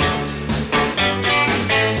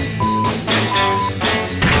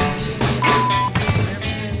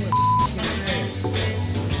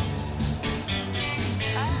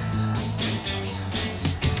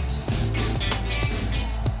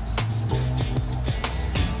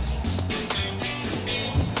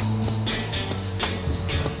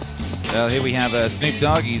 Well, here we have Snoop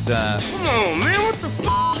Dogg. He's Come on, man. What the f***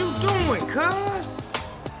 you doing, cuz?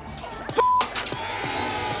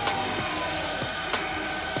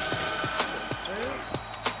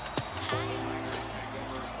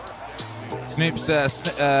 Snoop's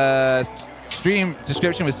stream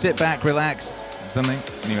description was sit back, relax, something.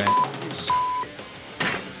 Anyway,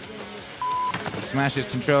 smash his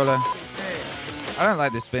controller. I don't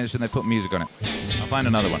like this finish, and they put music on it. I'll find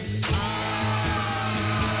another one.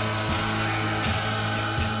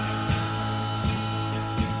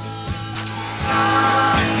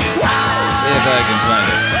 If I can find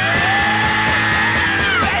it.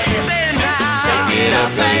 Shake it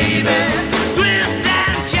up, baby. Twist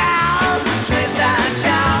and shout. Twist and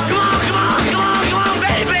shout. Come on, come on, come on, come on,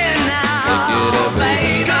 baby, now. Shake it up,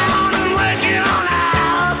 baby. Come on and work it on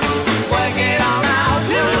out. Work it on out.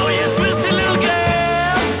 You know you twist a little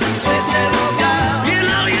girl. Twist a little girl. You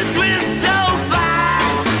know you twist so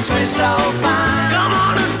fine. Twist so fine. Come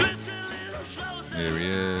on and twist a little closer. There he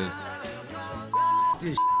is.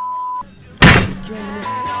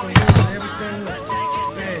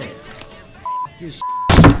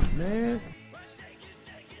 Man.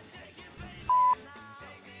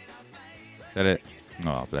 Got it.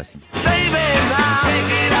 Oh, bless him. Baby, now.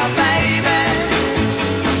 Shake it up, baby.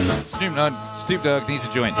 Snoop Dogg needs a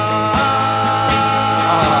joint.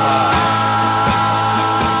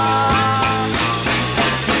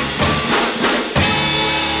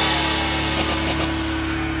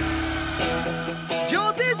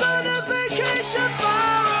 Josie's on a vacation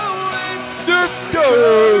far away. Snoop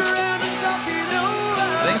Dogg.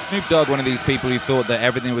 I think Snoop Dogg, one of these people who thought that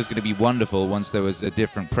everything was going to be wonderful once there was a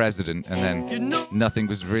different president, and then nothing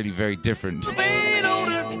was really very different.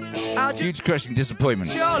 Huge crushing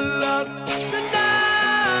disappointment. Your love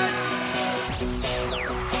tonight.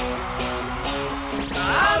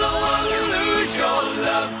 I don't want to lose your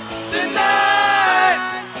love tonight.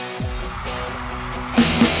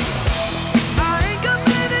 I ain't got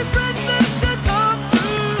many friends left to talk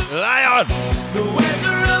to. Lion! The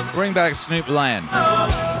weather of Bring back Snoop Lion.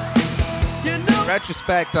 you know.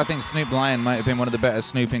 Retrospect, I think Snoop Lion might have been one of the better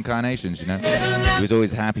Snoop incarnations, you know? He was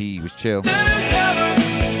always happy, he was chill.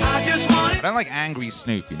 I just want I don't like angry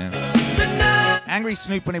Snoop, you know? Angry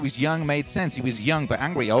Snoop when he was young made sense. He was young, but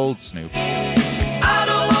angry old Snoop. I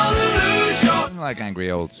don't wanna lose your I don't like angry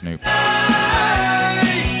old Snoop.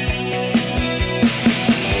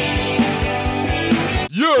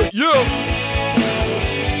 Yo!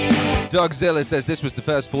 Doug Zilla says this was the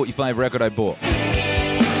first 45 record I bought.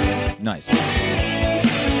 Nice.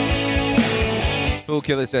 Fool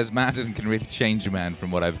Killer says Madden can really change a man from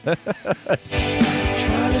what I've heard.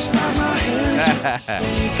 Try to stop my hands.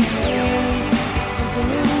 Something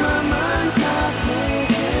in my mind's not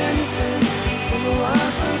making sense. It's been a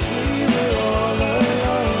while since we were all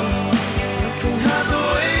alone. Looking at the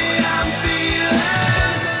way I'm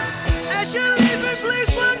feeling. As you're leaving, please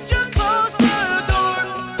won't you close the door?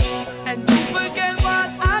 And don't forget what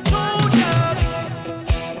I told you.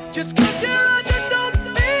 Just 'cause you're on your don't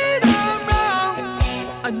mean I'm wrong.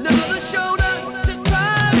 Another shoulder to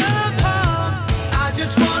cry upon. I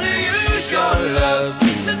just wanna use your love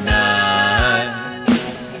tonight.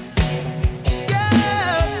 Yeah,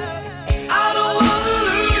 I don't wanna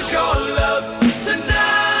lose your love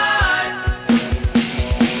tonight.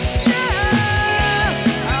 Yeah,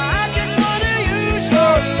 I just wanna use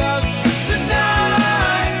your love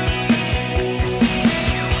tonight.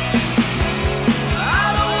 I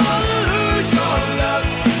don't wanna lose your love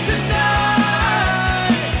tonight.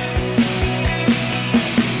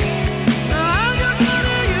 I just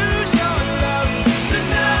wanna use your love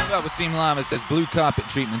tonight. Wasim Lama says Blue Carpet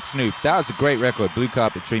Treatment Snoop. That was a great record. Blue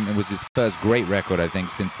Carpet Treatment was his first great record, I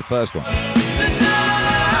think, since the first one.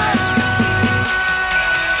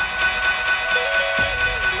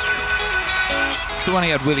 It's the one he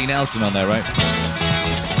had Willie Nelson on there, right?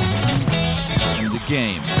 In the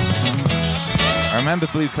game. I remember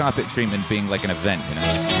Blue Carpet Treatment being like an event, you know?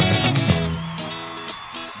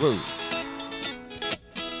 Whoa.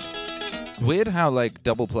 It's weird how, like,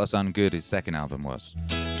 Double Plus Ungood his second album was.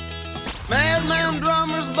 Madman,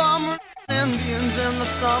 drummers, bombers, Indians in the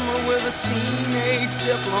summer with a teenage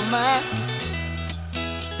diplomat.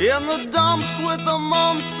 In the dumps with the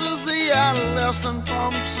mumps as the adolescent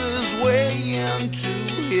pumps his way into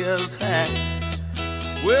his hat.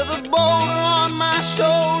 With a boulder on my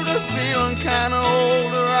shoulder, feeling kinda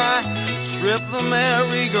older, I trip the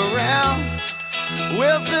merry-go-round.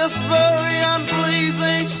 With this very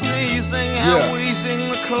unpleasing sneezing and wheezing,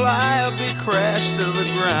 the calliope crashed to the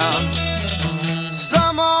ground.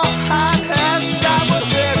 Some old hot-hat shot was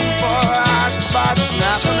heading for a hot spot,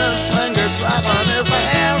 snapping his fingers, clapping his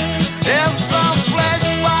hands. And some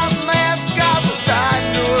flesh-bob mascot was tied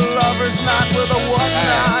to a lover's knot with a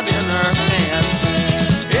whatnot in her hand.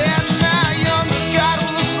 And now young Scott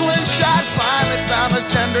with a slingshot finally found a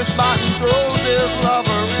tender spot and throws his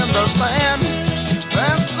lover in the sand.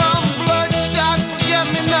 And some bloodshot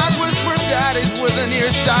forget-me-not whisper daddies with an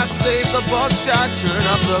earshot save the buckshot, turn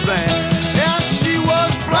up the band. And she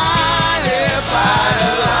was blinded by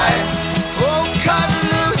the light, oh, cut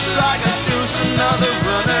loose like a deuce, another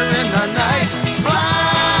runner in the night.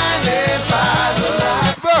 Blinded by the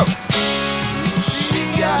light. Whoa. She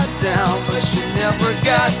got down, but she never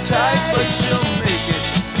got tight, but she'll make it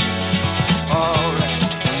all right.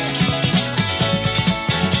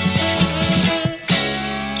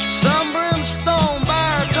 Some brimstone,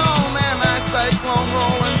 baritone, and I cyclone,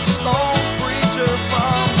 rolling stone, preacher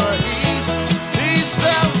from the east. He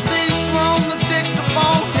sells deep from the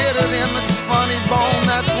dictaphone, hit it in its funny bone,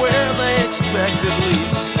 that's where they expect at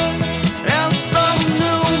least. And some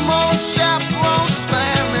new moon chaperone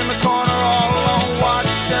stand in the corner all alone,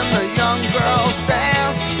 watching the young girls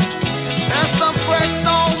dance. And some fresh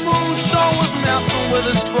soul moonstone was messing with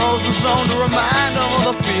his frozen zone to remind him of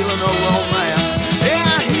the feeling of romance.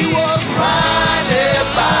 Yeah, he was blinded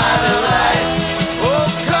by the light, oh,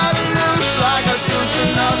 cut loose like a deuce,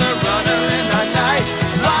 another runner in the night.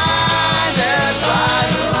 Blinded by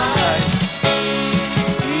the light.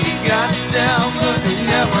 He got down, but he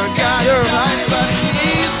never got tight, but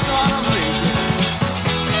he's gonna make it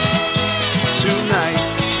tonight.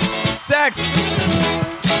 Sex!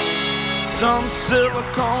 Some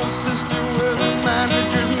silicone sister with a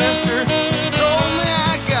manager's mister told me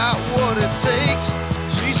I got what it takes.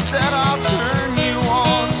 She said I'll turn you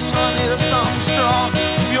on, sonny, to something strong.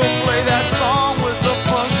 You'll play that song with the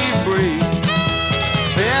funky breed.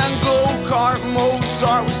 And go-kart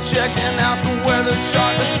Mozart was checking out the weather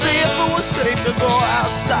chart to see if it was safe to go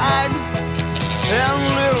outside. And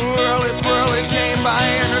little Whirly Pearly came by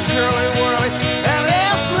in her curly whirly and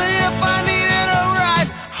asked me if I needed a ride.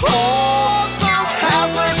 Oh, some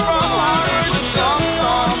hazard from Harvard was dumped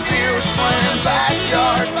on beer, was playing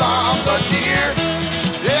backyard bombardier.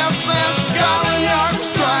 Yes, then Scotland Yard was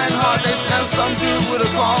trying hard. They sent some dude with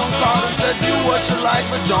a calling card and said, right,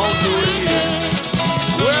 but don't do it here.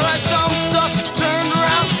 Well, I jumped up, turned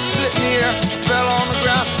around, split in the air, fell on the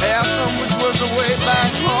ground, asked him which was the way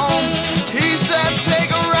back home. He said, take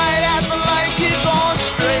a right at the light, keep going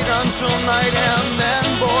straight until night, and then,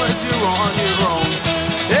 boys, you're on your own.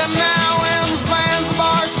 And now M's lands the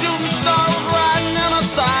bar, shooting star was riding in a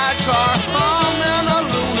sidecar, humming a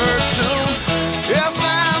lunar tune. Yes,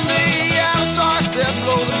 ma'am, the avatar stepped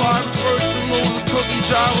below the bar, first remove the cookie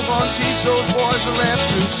jar. We're gonna teach those boys to laugh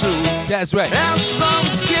too soon. That's right. And some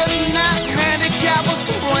kid in that handicap was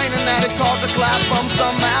complaining that he caught the clap from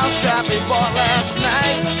some mousetrap he bought last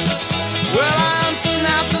night. Well, I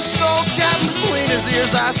unsnapped the skull cap between his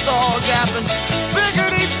ears. I saw a gap and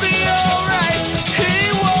figured he'd be alright.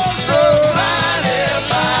 He was blinded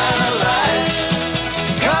by the light,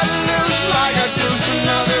 cut loose like a deuce,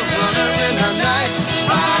 another runner in the night.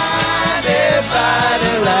 Blinded by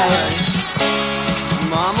the light.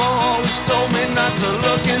 Mama always told me not to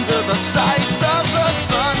look into the sights of the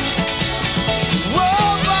sun.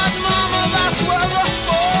 Whoa, but mama, that's where the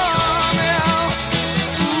fun is.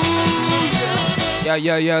 Yo,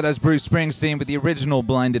 yo, yo, that's Bruce Springsteen with the original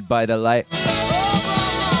Blinded by the Light.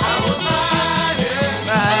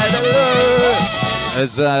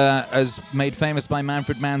 As made famous by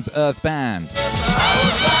Manfred Mann's Earth Band.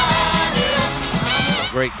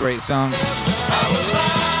 Great, great song.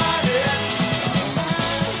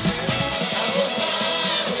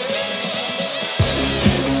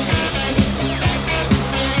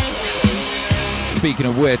 Speaking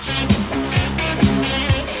of which,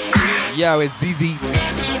 yo, it's ZZ.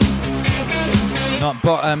 Not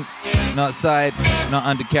bottom, not side, not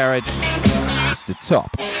undercarriage. It's the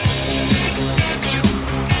top.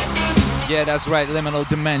 Yeah, that's right, liminal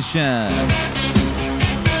dimension.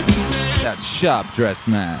 That sharp dressed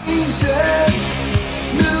man.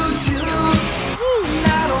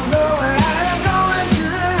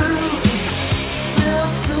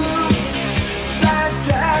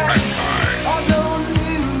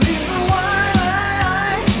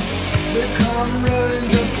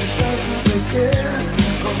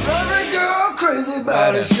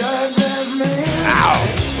 About a shot dressed man. Ow!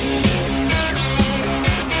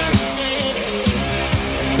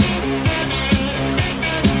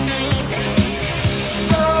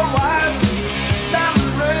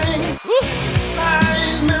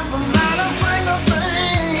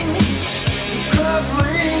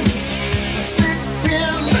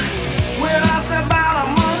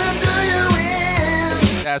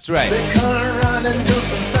 That's right. They come running just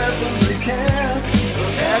as fast as they can.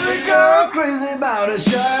 'Cause every girl crazy about a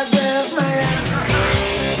shot dressed man.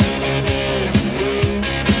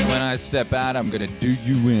 When I step out, I'm gonna do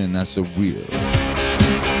you in. That's so real.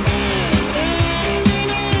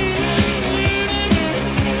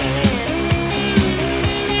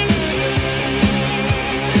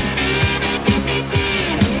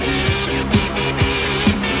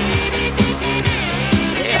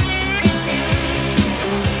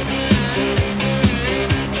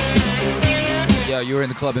 You're in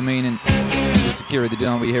the club of meaning. The security the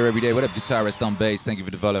dawn we hear every day. What up, guitarist on bass? Thank you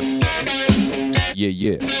for the follow. Yeah,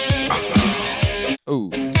 yeah.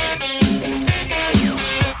 Ooh.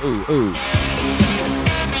 Ooh, ooh.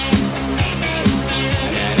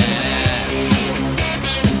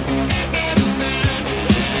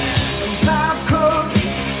 Top coat,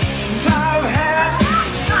 top hat,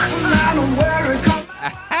 I don't wear it.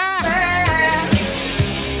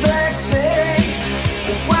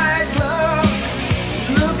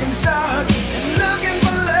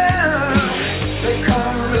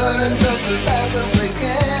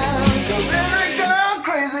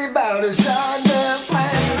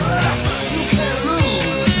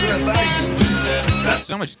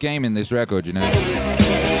 So much game in this record, you know.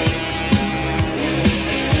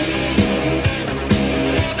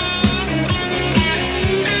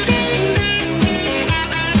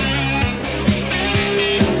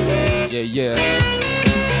 Yeah, yeah.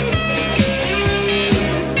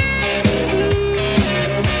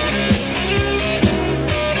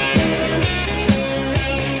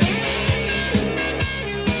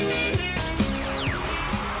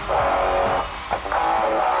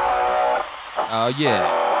 Oh,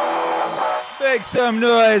 yeah. Make some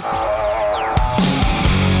noise.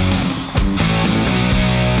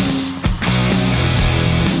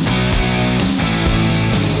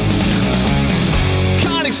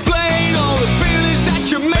 Can't explain all the feelings that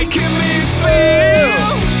you're making me feel.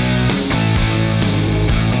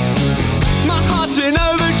 My heart's in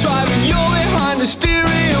overdrive and you're behind the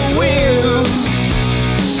steering wheel.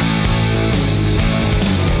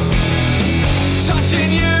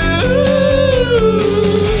 Touching you,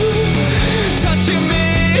 touching me.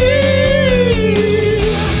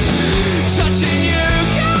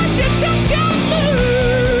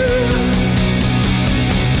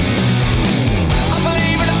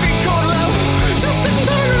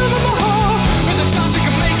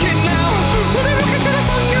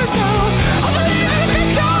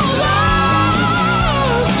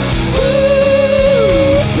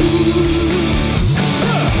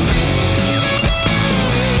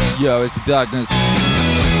 show. It's the Darkness.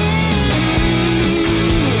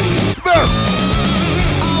 Boom!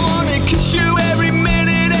 I wanna kiss you every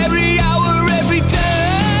minute, every hour, every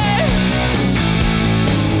day.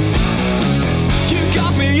 You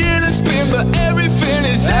got me in a spin, but everything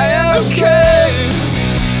is okay.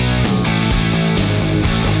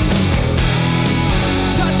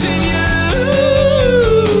 Touching you,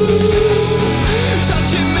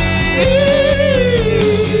 touching me,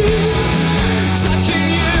 touching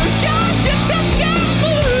you, got you touching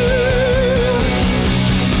me.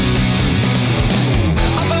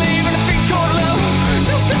 I believe in a thing called love,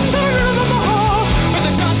 just a turn of my heart. There's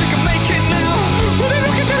a chance we can make it now. We'll be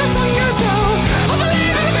looking till the sun goes down. I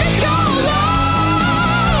believe in a thing called love.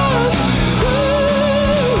 Ooh,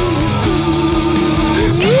 ooh, ooh.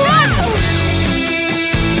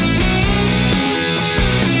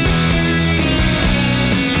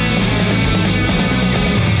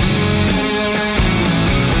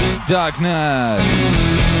 Darkness.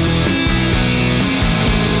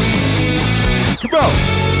 Come on.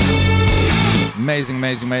 Amazing,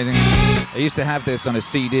 amazing, amazing. I used to have this on a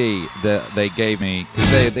CD that they gave me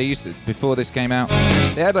because they used to, before this came out,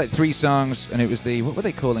 they had like 3 songs and it was the, what were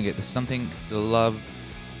they calling it? The something, the love,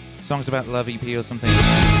 songs about love EP or something.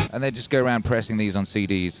 And they'd just go around pressing these on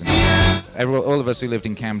CDs. And all of us who lived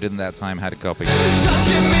in Camden at that time had a copy.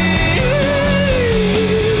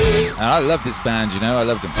 And I love this band, you know, I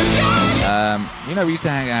loved them. You know, we used to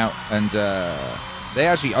hang out and they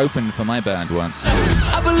actually opened for my band once.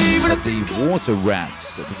 At the Water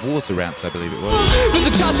Rats. At the Water Rats, I believe it was. There's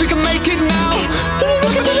a chance we can make it now.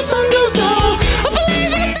 Look until the sun goes down. I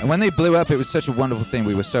believe in And when they blew up, it was such a wonderful thing.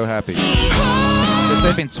 We were so happy. Because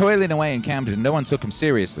they've been toiling away in Camden. No one took them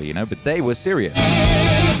seriously, you know, but they were serious.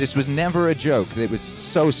 This was never a joke. It was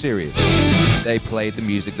so serious. They played the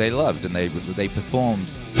music they loved and they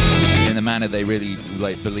performed in the manner they really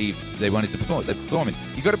like believed they wanted to perform. They're performing.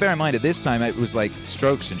 You got to bear in mind at this time it was like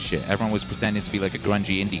Strokes and shit. Everyone was pretending to be like a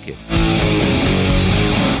grungy indie kid.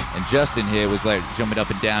 And Justin here was like jumping up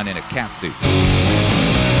and down in a catsuit.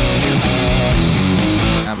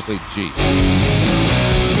 Absolute G.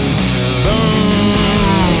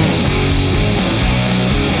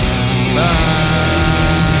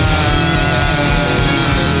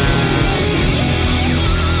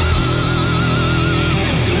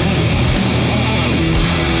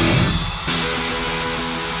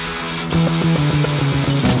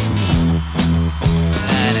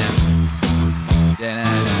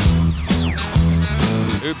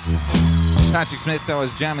 Oops. Patrick Smith, so I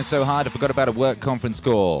was jamming so hard I forgot about a work conference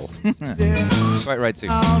call. Quite right too.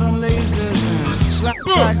 Out on lasers and slap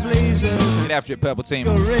back blazers. Get after it, Purple Team.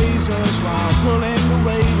 Your razors while pulling the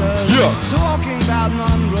waiters. Yeah. Talking about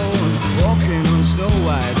Monroe and walking on Snow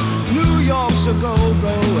White. New York's a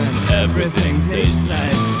go-go and everything tastes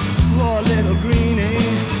like poor little greenie.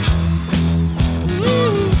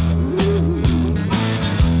 Ooh, ooh.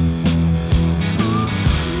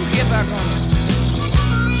 Get back on it.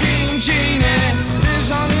 Gene lives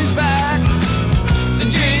on his back. The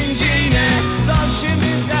Gene loves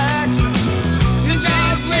chimney stacks. His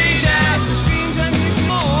outrageous, he screams and he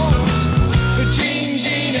moans. But Gene,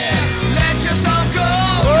 let yourself go.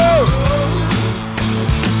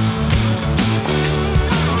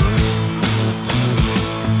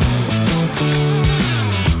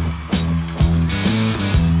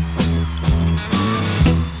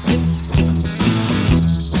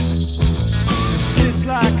 Sits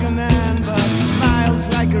like a man, but he smiles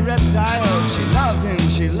like a reptile.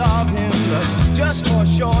 She love him, but just for a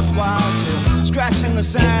short while. She'll scratch in the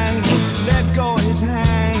sand, let go of his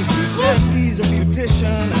hand. He says he's a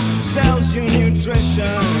beautician, sells you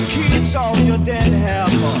nutrition, keeps all your dead hair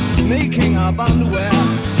for making up underwear.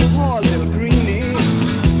 Poor little greenie.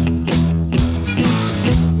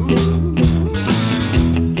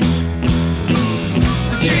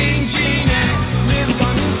 Gene lives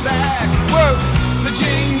on his back. Whoa. The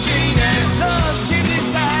Gene loves chimney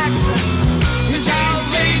stacks. His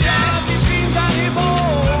outrageous, he screams and he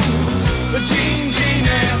moans. But Gene,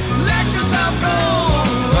 let yourself go.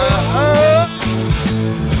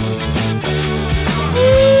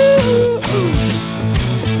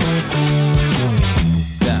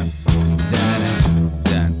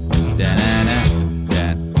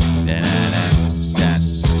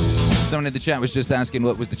 Someone in the chat was just asking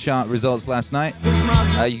what was the chart results last night.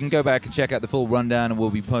 You can go back and check out the full rundown, and we'll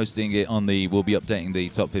be posting it on the. We'll be updating the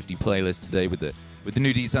top 50 playlist today with the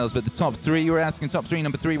new details. But the top 3, you were asking top 3.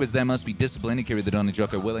 Number 3 was There Must Be Discipline, Akira the Don and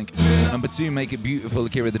Jocko Willink. Number 2, Make It Beautiful,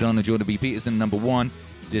 Akira the Don and Jordan B. Peterson. Number 1,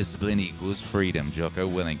 Discipline Equals Freedom, Jocko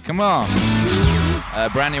Willink. Come on.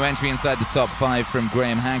 Brand new entry inside the top 5 from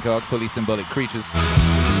Graham Hancock, Fully Symbolic Creatures.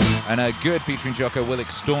 And Good featuring Jocko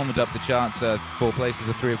Willick stormed up the charts 4 places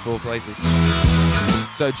or 3 or 4 places.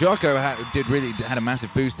 So Jocko had a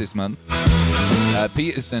massive boost this month.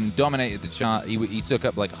 Peterson dominated the chart. He took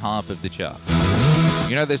up like half of the chart.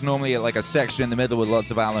 You know, there's normally like a section in the middle with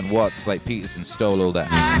lots of Alan Watts. Like Peterson stole all that.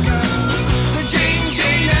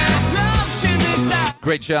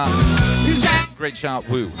 Great chart. Great chart.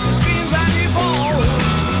 Woo.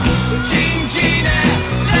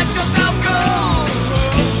 Let yourself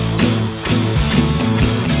go.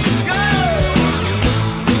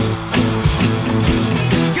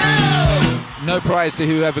 No prize to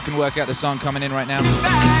whoever can work out the song coming in right now.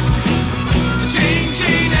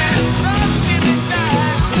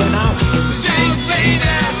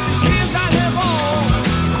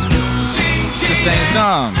 It's the same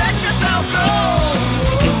song. Let yourself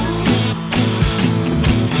go.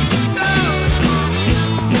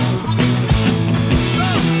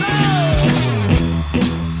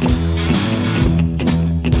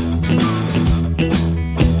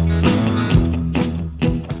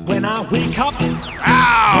 When I wake up, Ow!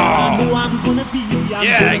 I know I'm gonna be. I'm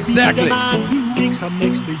Yeah, gonna exactly. Be the man who wakes up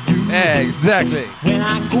next to you. Exactly. When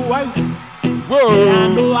I go out, Whoa!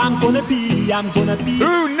 I know I'm gonna be.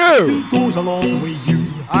 Who knew? Who goes along with you?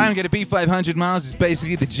 I'm gonna be 500 miles is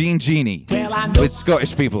basically the Gene Genie Well, I know with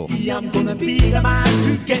Scottish people. I'm gonna be the man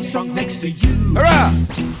who gets drunk next to you. Hurrah!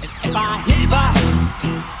 If I heaver,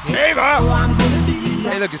 Ava! I'm gonna be.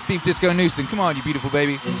 Hey, look, it's Steve Disco Newsom. Come on, you beautiful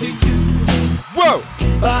baby. To you. Whoa!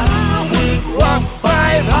 But I would Walk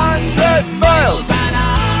 500 miles. and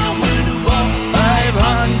I would walk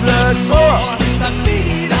 500 more. to be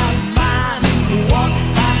the man who walked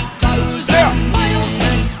 1,000 Yeah. miles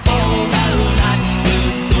and fall down at your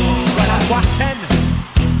door. But I'm watching,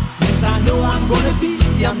 yes, I know I'm gonna be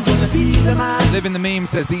the man. Live in the Meme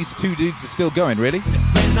says these 2 dudes are still going, really?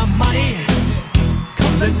 When the money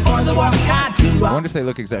comes in for the work I do, I wonder if they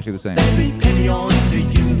look exactly the same. every penny on to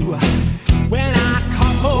you. When I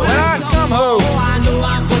come home, When I come home. oh, I know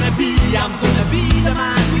I'm gonna be the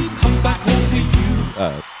man who comes back home to you.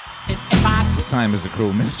 And if I do, Time is a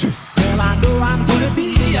cruel mistress. well, I know I'm gonna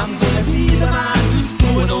be the man who's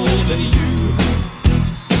growing older you.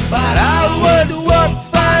 But I would walk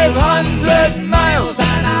 500 miles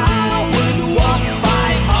and I would walk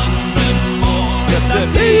 500 more Just to to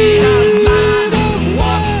be the man who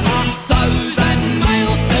walks 1,000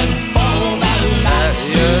 miles to fall down at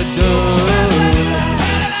your door.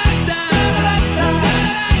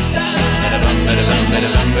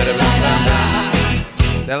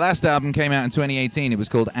 Their last album came out in 2018. It was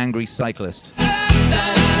called Angry Cyclist.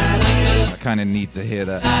 I kind of need to hear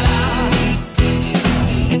that.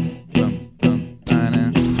 Bum, bum,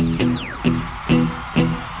 ba-na.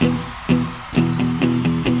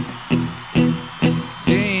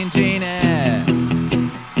 Gene Genie.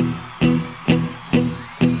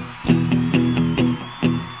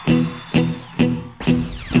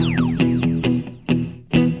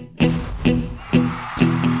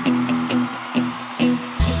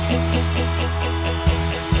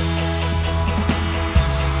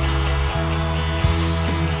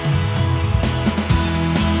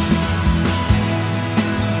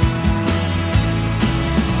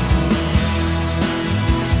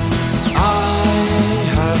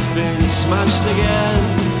 Smashed again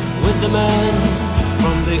with the men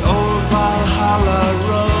from the old Valhalla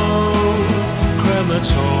Road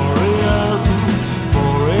crematorium,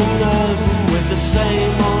 boring them with the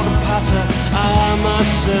same old patter. I'm a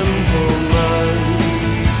simple man,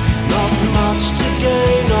 not much to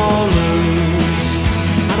gain or lose,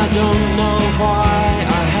 and I don't know why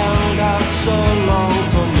I held out so long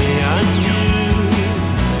for me and you,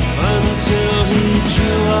 until he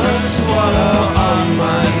drew a swallow on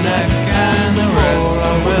my neck. And the rest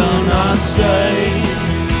I will not say.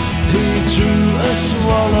 He drew a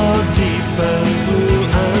swallow deep and blue,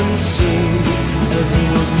 and soon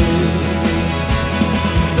everyone knew.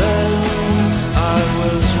 Then I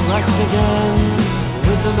was wrecked again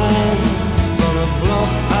with the man from a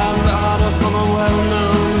bluff and harder from a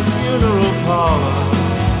well-known funeral parlor.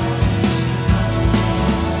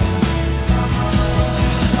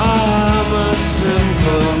 I'm a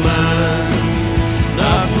simple man,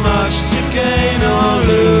 not much to gain or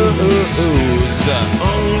lose.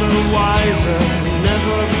 Older, wiser,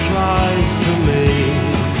 never applies to me.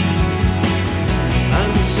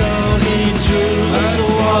 And so he drew a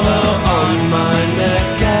swallow on my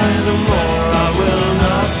neck, and more I will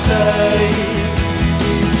not say.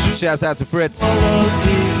 Shouts out to Fritz. Swallow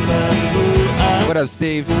deep and blue, and What up,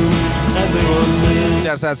 Steve? everyone knew.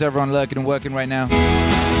 Shouts out to everyone lurking and working right now.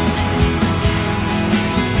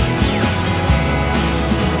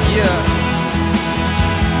 Yeah.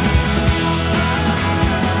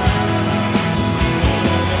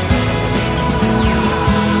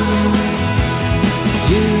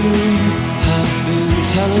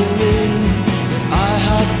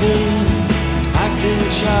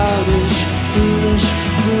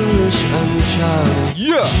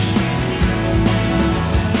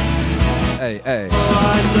 Hey, hey. I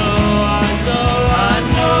know,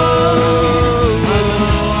 but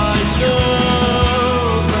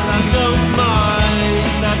I don't mind,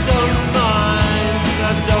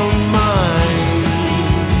 I don't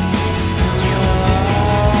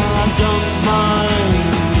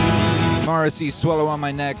mind. Morrissey, Swallow on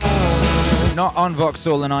My Neck. Not on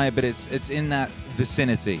Vauxhall and I, but it's in that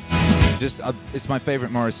vicinity. Just it's my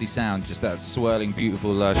favorite Morrissey sound, just that swirling,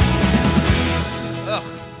 beautiful lush. Ugh.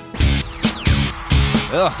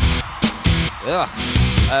 Ugh. Ugh.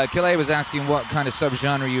 Calais was asking what kind of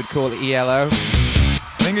subgenre you would call ELO. I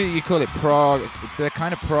think you call it prog. They're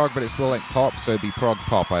kind of prog, but it's more like pop, so it'd be prog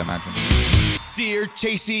pop, I imagine. Dear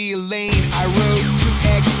Chasey Lane, I wrote to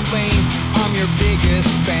explain I'm your biggest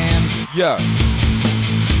fan. Yeah.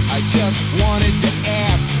 I just wanted to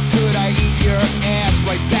ask, could I eat your ass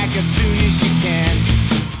right back as soon as you can?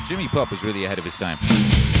 Jimmy Pop was really ahead of his time.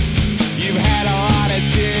 You've had a lot of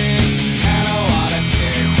dick, had a lot of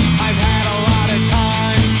dick. I've had a lot of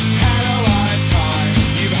time, had a lot of time.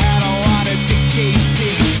 You've had a lot of dick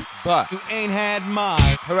chasing, but you ain't had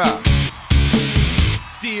mine. Hurrah.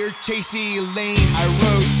 Dear Chasey Lane, I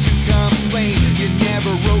wrote to complain, you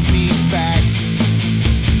never wrote me back.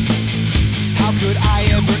 How could I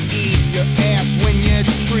ever eat your ass when you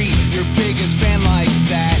treat your biggest fan like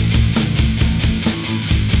that?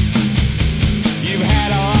 You've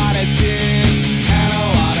had a lot of dick, had a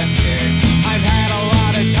lot of dick. I've had a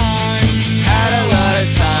lot of time, had a lot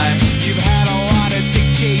of time. You've had a lot of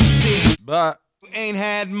dick chasing, but you ain't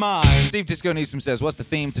had mine. Steve Disco Newsom says, what's the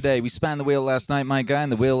theme today? We spanned the wheel last night, my guy,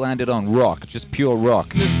 and the wheel landed on rock. Just pure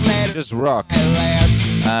rock. Just rock.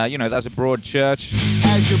 You know, that's a broad church.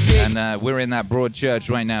 And we're in that broad church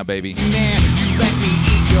right now, baby. Man, you let me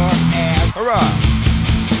eat your ass. Hurrah!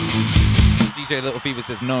 DJ Little Fever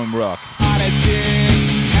says, Gnome Rock. Had a dick,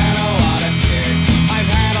 had a lot of dick. I've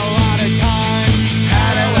had a lot of time,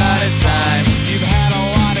 had a lot of time. You've had a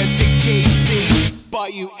lot of dick chasing,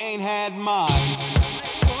 but you ain't had mine.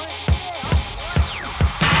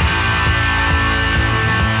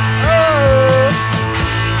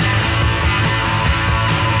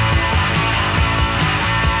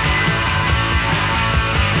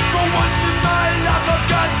 For once in my life I've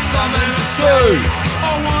got something to say.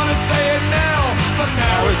 I wanna say it now, but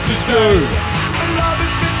now is to do. Love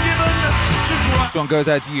has been given to grow. This one goes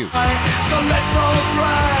out to you. So let's all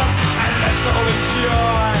grab and let's all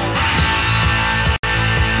enjoy.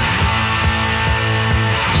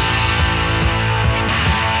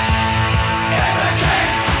 In the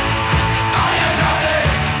case, I am nothing.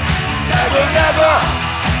 They will never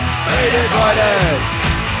be divided.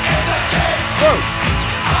 In the case,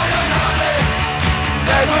 I am nothing.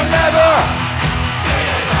 They will never be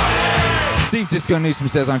divided. Steve Disco Newsom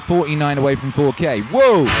says, I'm 49 away from 4K.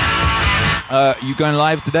 Whoa! You going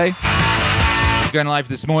live today? You going live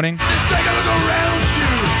this morning? Just take a look around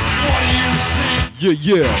you. What do you see?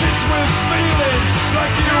 Yeah. Kids with feelings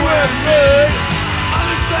like you and me.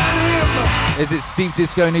 Understand him. Is it Steve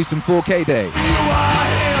Disco Newsom 4K day? You are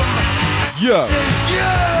him. Yeah. It's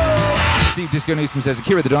you. Steve Disco Newsom says,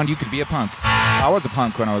 Akira the Don, you could be a punk. I was a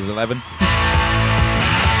punk when I was 11.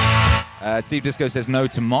 Steve Disco says, no,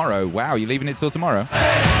 tomorrow. Wow, you're leaving it till tomorrow?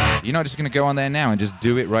 You're not just going to go on there now and just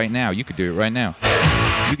do it right now. You could do it right now.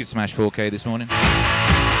 You could smash 4K this morning.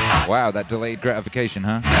 Wow, that delayed gratification,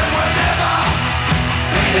 huh?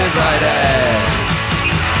 Be divided.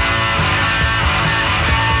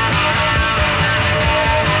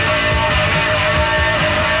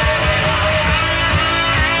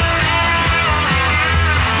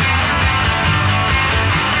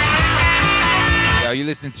 You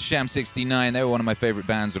listening to Sham 69? They were one of my favorite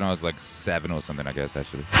bands when I was like 7 or something, I guess,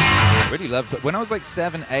 actually. Really loved it. When I was like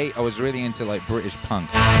 7, 8, I was really into like British punk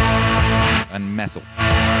and metal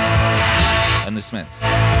and the Smiths.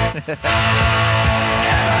 Are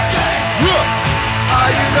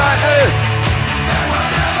united?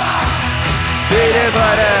 Be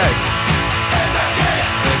divided.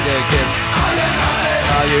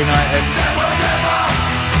 Are united?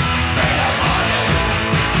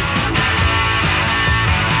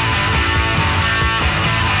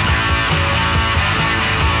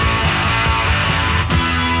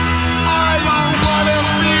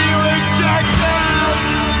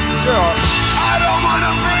 I don't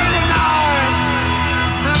wanna be denied,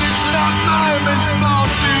 and it's not my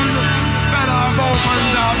misfortune that I've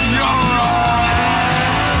opened up your eyes.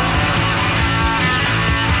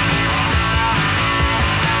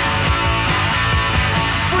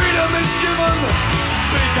 Freedom is given,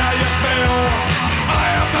 speak how you feel. I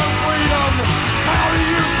have no freedom, how do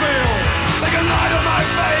you feel? They can lie to my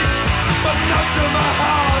face, but not to my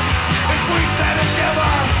heart. If we stand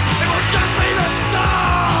together, it will just be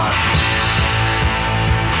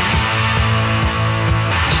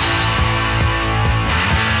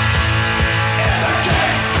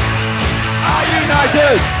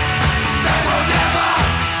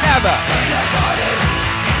never.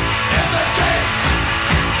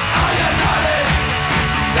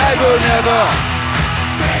 They will never.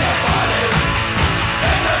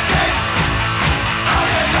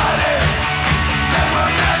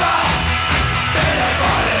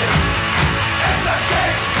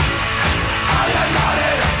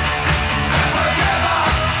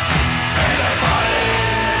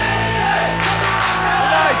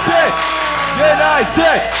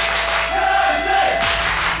 United!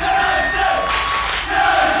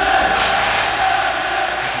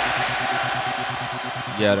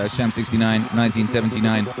 Yeah, that's Sham 69,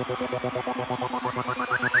 1979.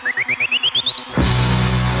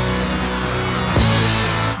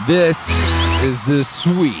 This is The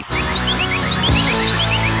Sweet. It's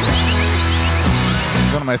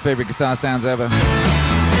one of my favorite guitar sounds ever. I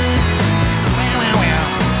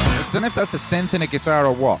don't know if that's a synth in a guitar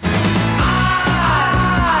or what.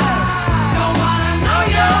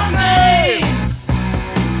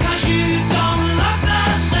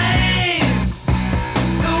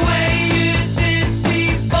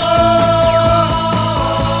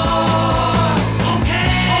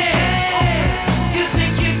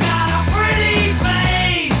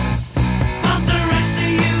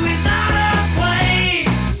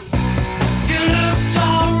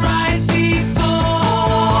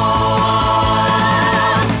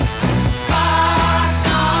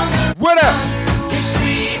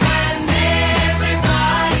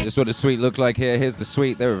 This is what the Sweet looked like here. Here's the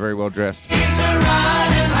Sweet. They were very well dressed.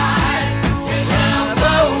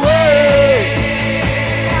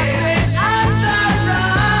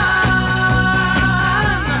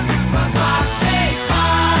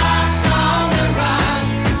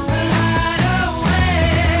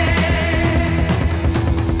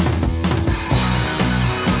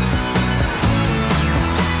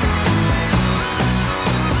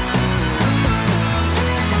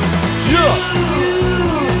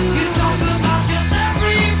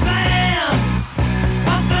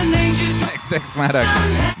 Sex Maddox,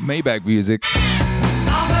 Maybach music.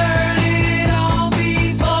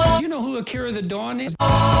 You know who Akira the Dawn is?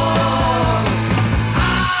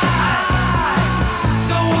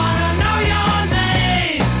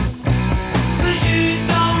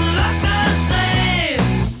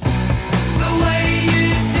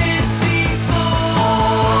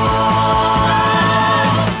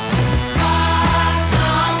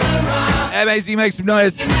 Hey, Macy, make some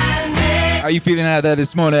noise. How you feeling out there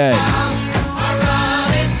this morning?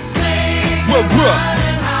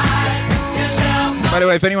 By the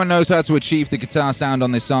way, if anyone knows how to achieve the guitar sound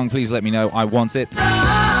on this song, please let me know. I want it.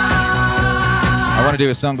 I want to do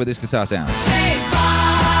a song with this guitar sound.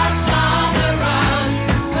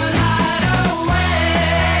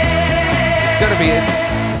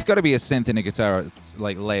 It's got to be a synth in a guitar. It's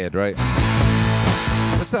like layered, right?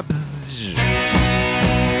 What's that?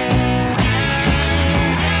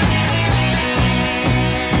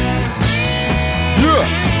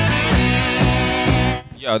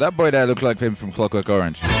 Yo, that boy there looked like him from Clockwork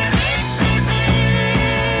Orange.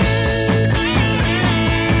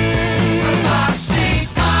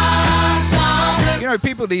 You know,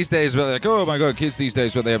 people these days are like, oh my god, kids these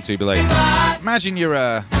days, what they up to? Be like, imagine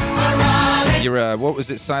you're what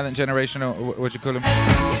was it, Silent Generation, or what you call them?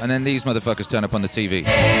 And then these motherfuckers turn up on the TV.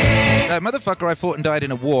 That motherfucker I fought and died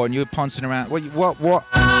in a war, and you were pouncing around. What?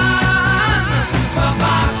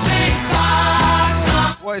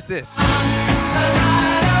 What is this?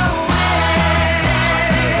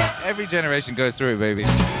 Every generation goes through it, baby.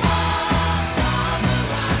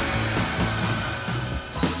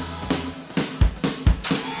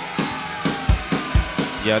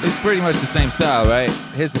 Yeah, this is pretty much the same style, right?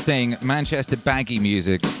 Here's the thing, Manchester baggy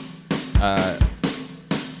music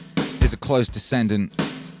is a close descendant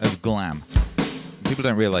of glam. People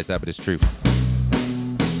don't realize that, but it's true.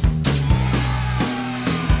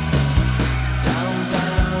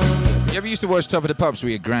 You ever used to watch Top of the Pops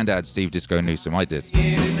with your granddad, Steve Disco Newsom? I did.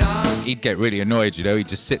 He'd get really annoyed, you know? He'd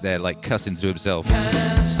just sit there like cussing to himself.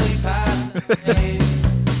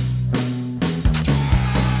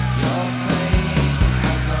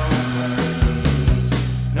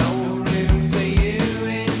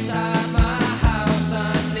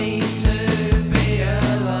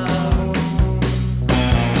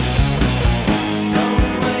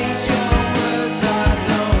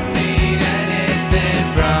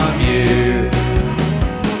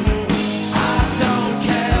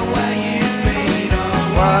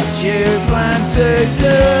 You plan to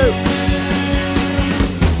do.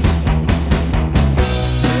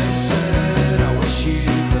 Turn, I wish you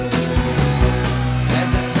would.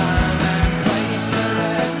 There's a time and place for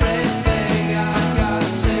everything. I've got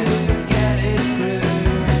to get it through.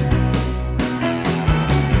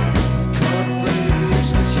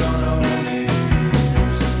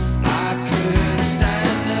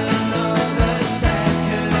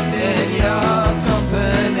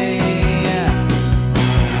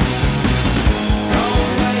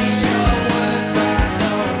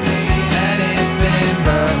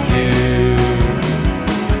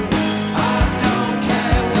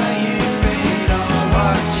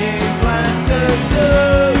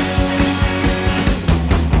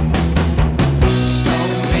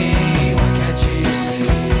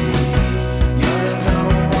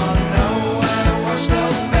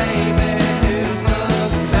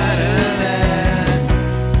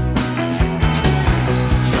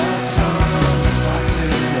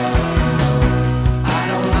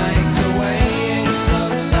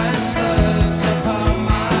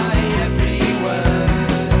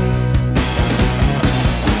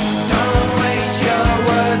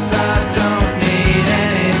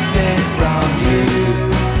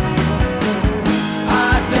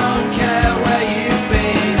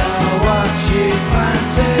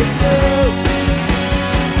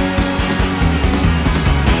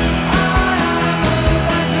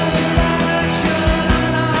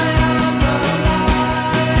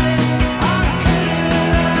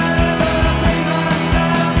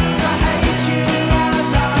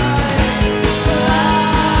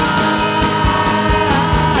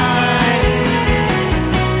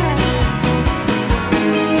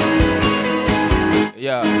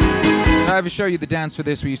 I ever show you the dance for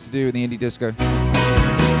this we used to do in the indie disco? Like,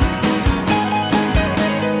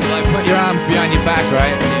 put your arms behind your back,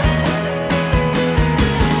 right? Yeah.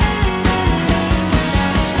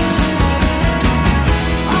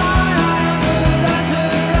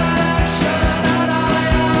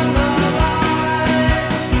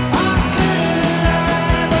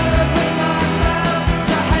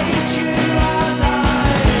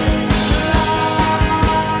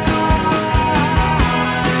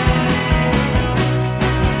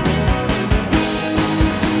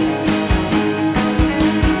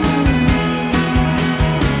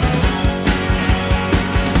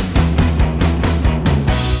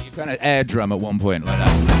 Air drum at one point like that.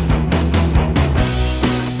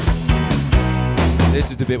 This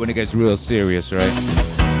is the bit when it gets real serious, right?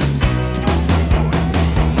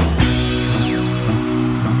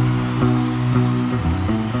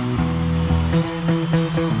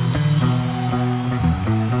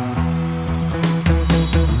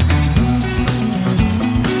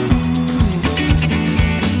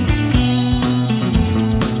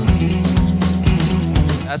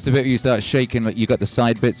 That's the bit where you start shaking, like you got the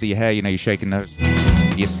side bits of your hair, you know, you're shaking those.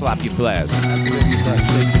 You slap your flares. That's the bit where you start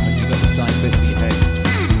shaking, like you got the side bits of your hair.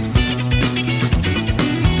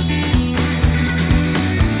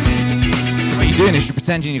 What you're doing is you're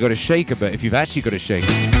pretending you got to shake a bit if you've actually got to shake.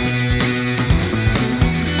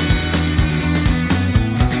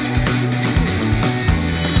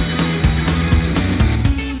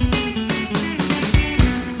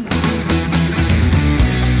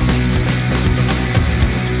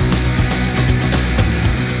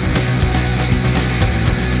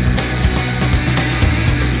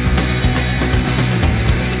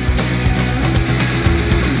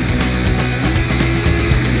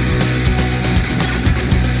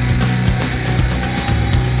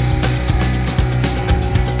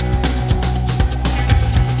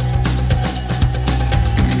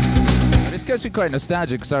 Gets me quite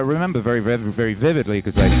nostalgic because I remember very, very, very vividly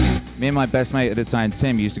because like me and my best mate at the time,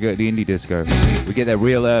 Tim, used to go to the indie disco. We'd get there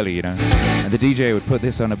real early, you know, and the DJ would put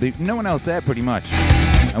this on no one else there pretty much,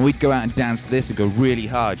 and we'd go out and dance to this and go really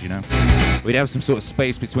hard, you know. We'd have some sort of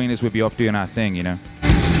space between us, we'd be off doing our thing, you know,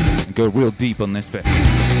 and go real deep on this bit.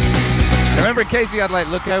 I remember occasionally I'd like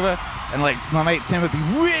look over and like my mate Tim would be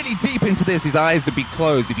really deep into this, his eyes would be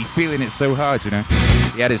closed, he'd be feeling it so hard, you know.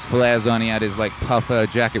 He had his flares on, he had his like puffer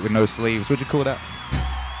jacket with no sleeves. What'd you call that?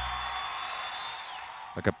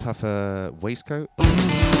 Like a puffer waistcoat?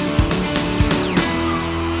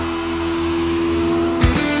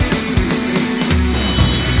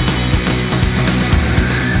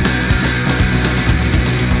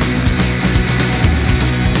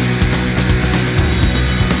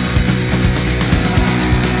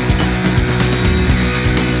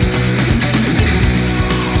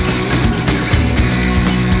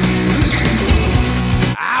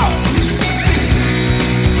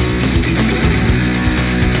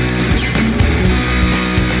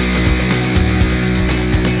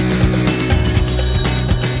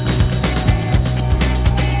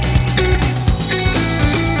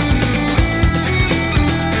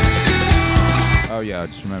 I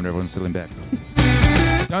just remember everyone's still in bed.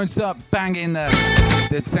 Don't stop banging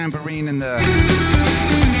the tambourine and the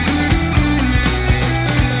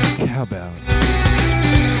cowbell.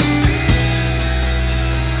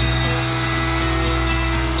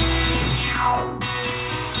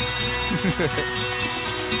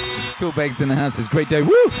 Cool Baked's in the house. It's a great day.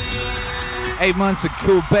 Woo! 8 months of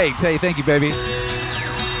Cool Baked. Hey, thank you, baby.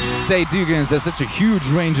 Stay Dugans has such a huge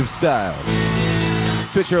range of styles.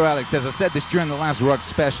 Twitcher Alex says, I said this during the last rock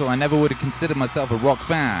special, I never would have considered myself a rock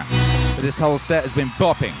fan, but this whole set has been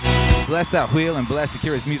bopping. Bless that wheel and bless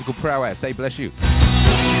Akira's musical prowess. Hey, bless you.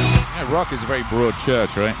 Yeah, rock is a very broad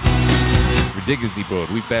church, right? Ridiculously broad.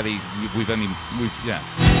 We've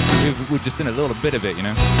just seen a little bit of it, you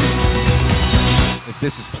know? If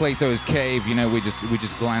this is Plato's cave, you know, we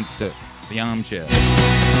just glanced at the armchair.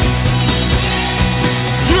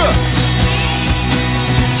 Yeah!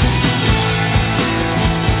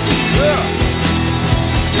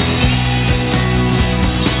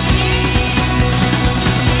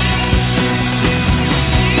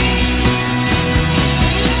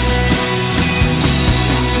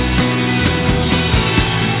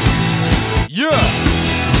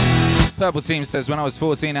 Purple Team says, when I was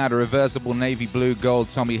 14, I had a reversible navy blue gold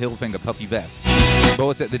Tommy Hilfiger puffy vest.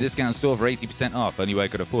 Bought it at the discount store for 80% off. Only way I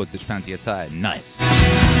could afford such fancy attire. Nice.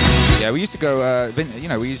 Yeah, we used to go,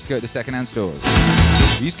 we used to go to the second-hand stores.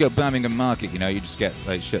 We used to go Birmingham Market, you know, you just get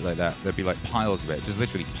like shit like that. There'd be like piles of it, just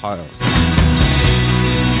literally piles.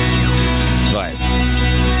 Right.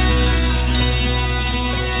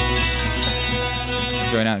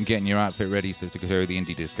 Going out and getting your outfit ready so to go to the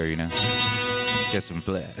indie disco, you know. Get some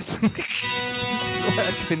flares.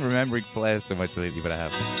 I've been remembering flares so much lately, but I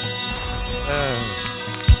haven't.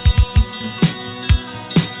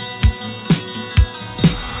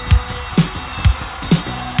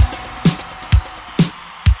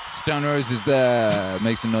 Stone Rose is there.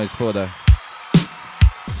 Make some noise for the.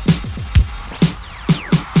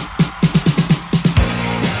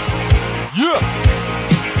 Yeah!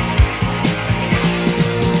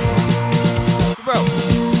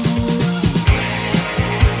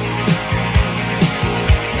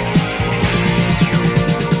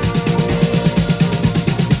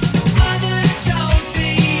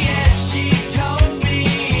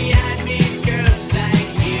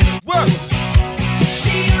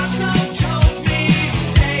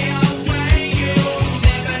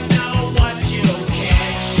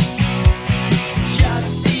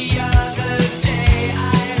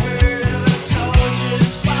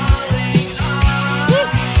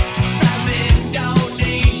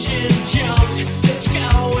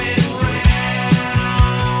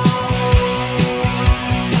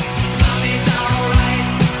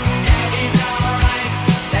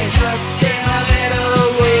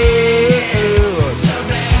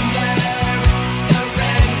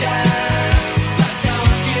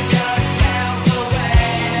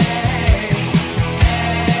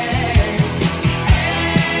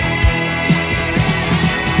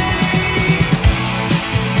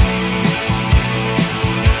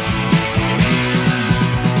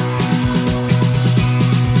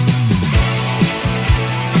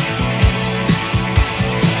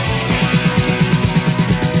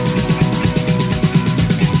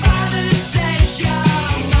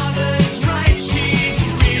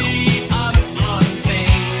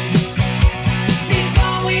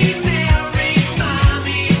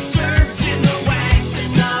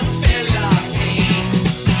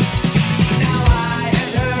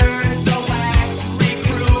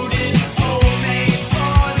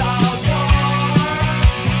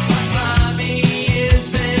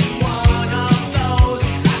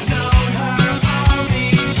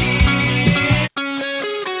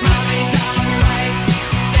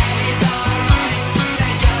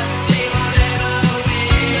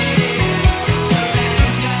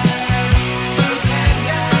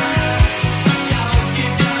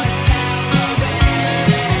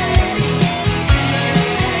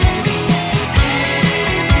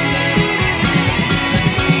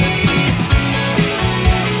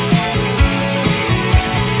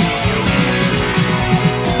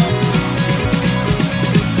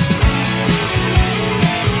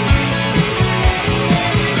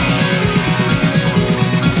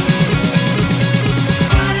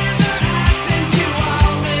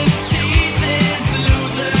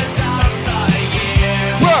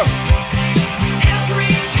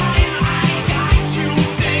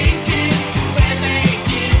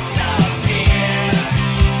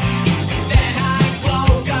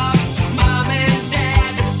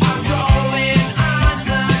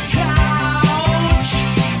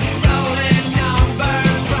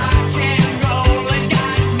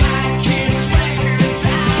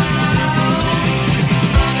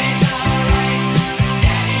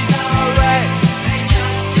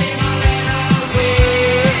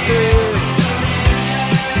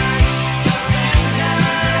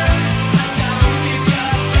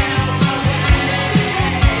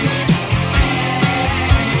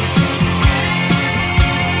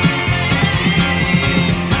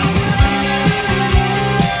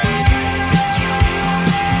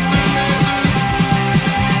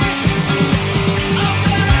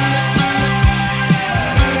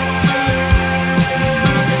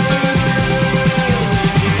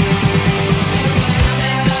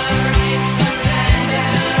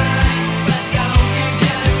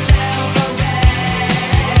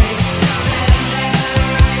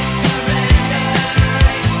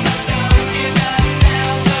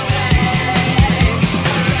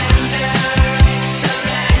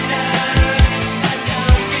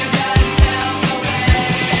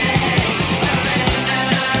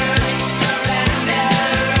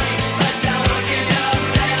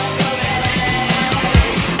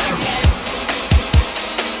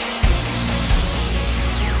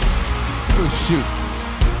 shoot.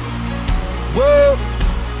 Whoa!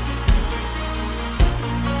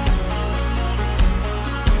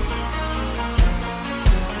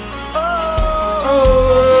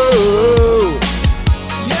 Oh!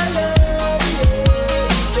 Yeah, yeah, yeah.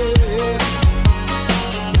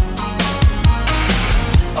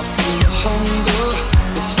 I feel hunger,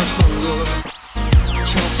 it's a hunger.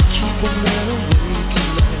 Tries to keep a man awake at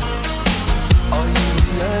night. Are you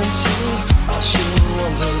the answer? I sure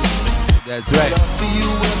That's right.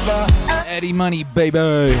 Eddie Money, baby. With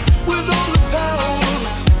all the power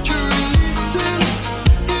to release it,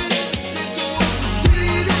 it's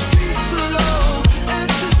see these beats alone,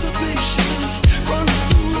 anticipations running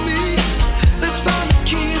through me. Let's find the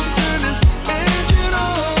key and turn this engine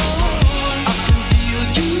on. I can feel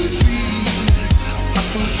you breathe. I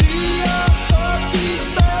can feel your heartbeat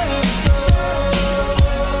faster.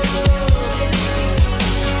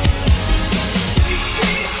 Take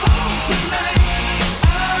me home tonight.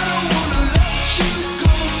 I don't wanna let you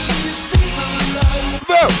go till you see the light.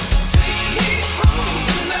 Take me home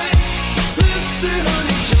tonight. Listen,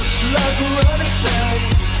 honey, just like a running side.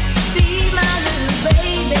 Be my little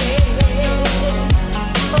baby.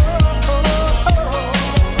 Oh, oh, oh.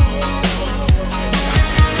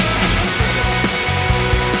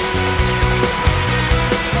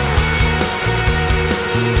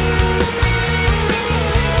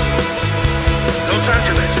 Los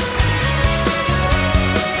Angeles,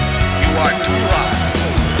 you are too hot.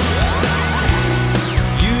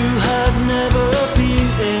 You have never been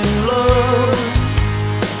in love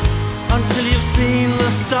until you've seen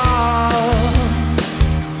the stars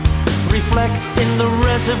reflect in the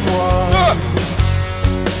reservoir.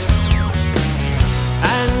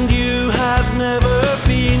 And you have never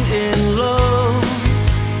been in love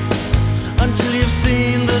until you've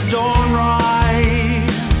seen the dawn rise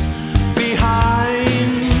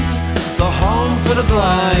behind the home for the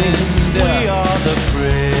blind. We are the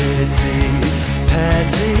pretty,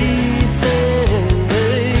 petty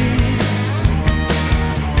things,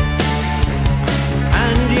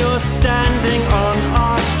 and you're standing on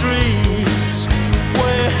our streets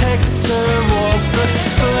where Hector was the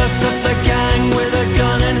first of the gang with a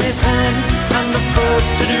gun in his hand, and the first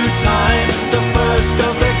to do time, the first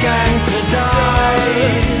of the gang to die.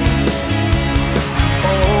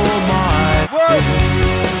 Oh my.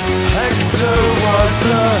 Hector was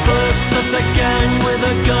the first of the gang with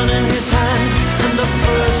a gun in his hand, and the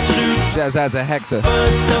first to do Shouts out to Hector.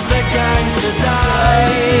 first of the gang to die.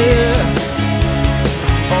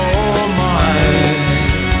 Oh my.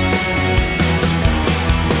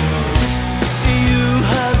 You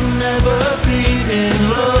have never been in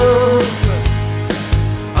love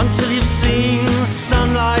until you've seen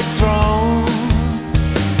sunlight thrown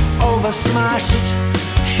over smashed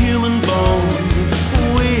human bone.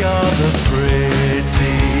 We are the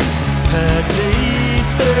pretty, petty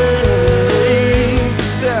things.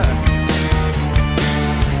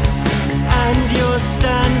 And you're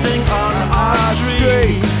standing on our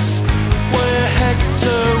streets where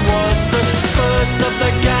Hector was the first of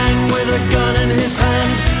the gang with a gun in his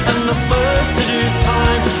hand, and the first to do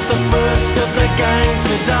time, the first of the gang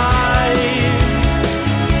to die.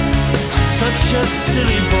 Such a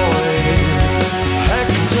silly boy.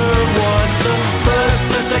 Hector was the first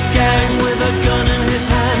of the gang with a gun in his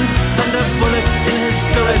hand and a bullet in his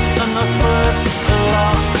gullet, and the first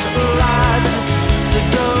lost lad to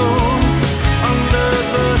go under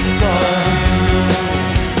the sun.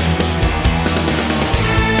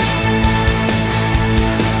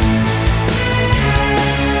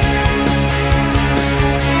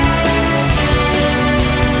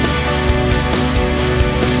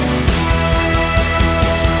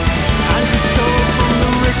 And he stole from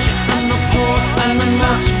the rich and the poor and the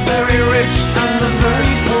not very rich and the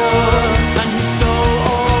very poor, and he stole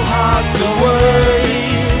all hearts away.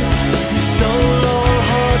 He stole all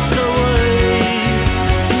hearts away.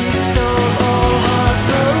 He stole all hearts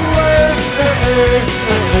away.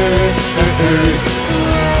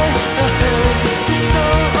 He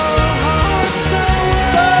stole all hearts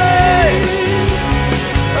away.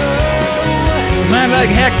 Man like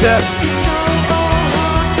Hector. He stole all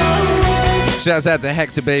hearts away. Shouts out to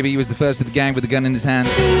Hector, baby. He was the first of the gang with a gun in his hand.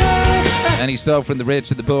 And he stole from the rich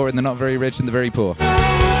and the poor and the not very rich and the very poor.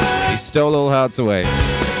 He stole all hearts away.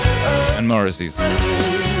 And Morrissey's.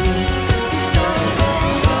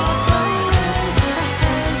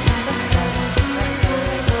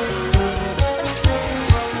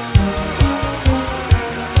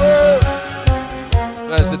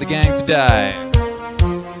 First of the gang to die.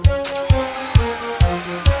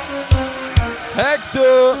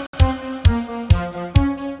 Hector!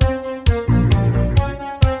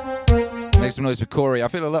 Make some noise for Corey. I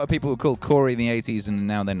feel a lot of people were called Corey in the 80s and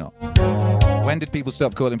now they're not. When did people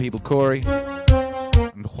stop calling people Corey?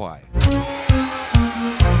 And why?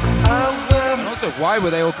 And also, why were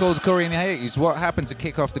they all called Corey in the 80s? What happened to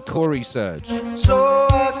kick off the Corey surge of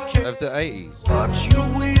the 80s?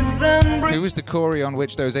 Who was the Corey on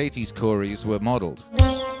which those 80s Corys were modeled?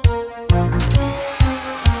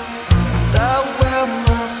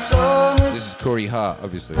 This is Corey Hart,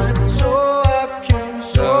 obviously.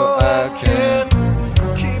 So I can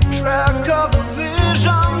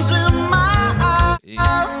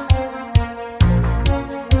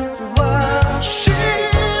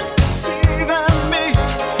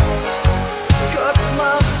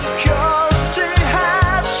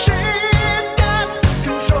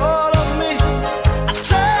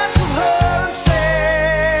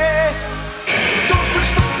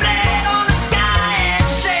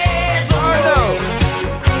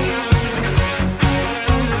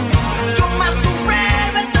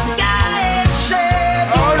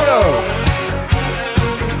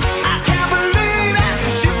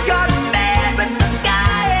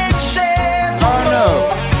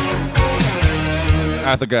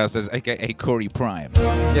Arthur Girl says, aka Corey Prime.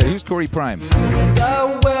 Yeah, who's Corey Prime?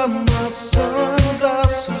 I wear my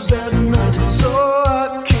sunglasses at night so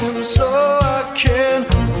I can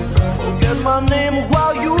forget my name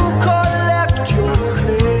while you collect your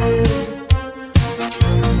claim.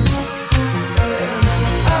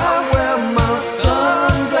 I wear my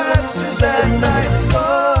sunglasses at night so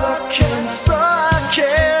I can see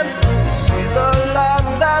the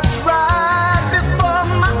light that's right before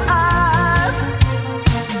my eyes.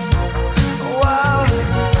 Wow,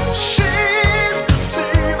 she's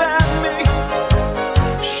deceiving me.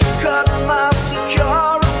 She cuts my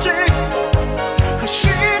security.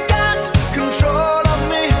 She got control of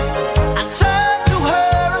me. I turn to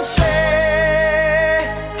her and say,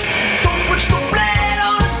 don't switch the blade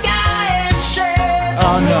on a guy in shades.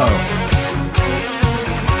 Oh no.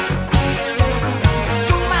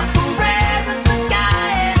 Don't masquerade with the guy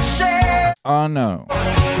in shades. Oh no. I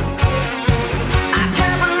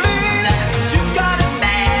can't believe it. You got it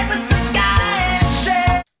bad with the guy in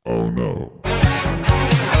shades. Oh no.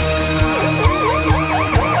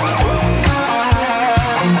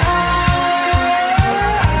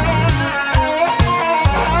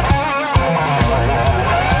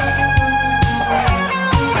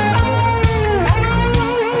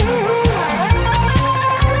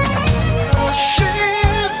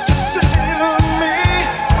 She's deceiving me.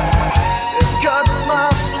 It cuts my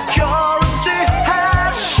security.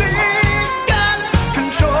 Has she got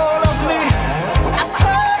control of me? I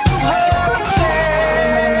turn to her and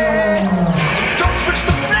say, don't switch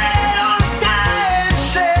the blade on a guy in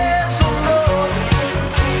shades. Oh no.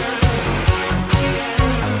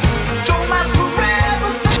 Don't masquerade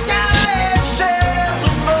with the guy in shades.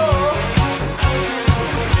 Oh no.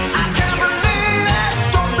 I can't believe it.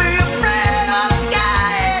 Don't be afraid of the guy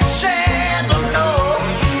in shades. Oh no.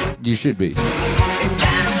 You should be. It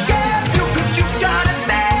can't escape you 'cause you got it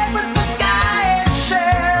bad with the guy in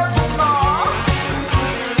shades. Oh no.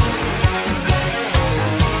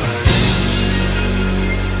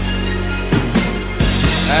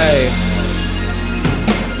 Hey.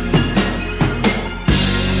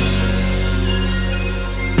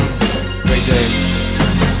 Great day.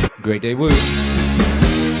 Great day, woo.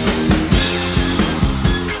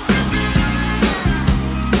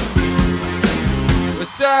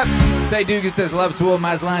 What's up? Stay Dugan says love to all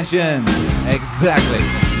Maslantians. Exactly.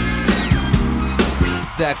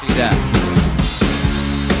 Exactly that.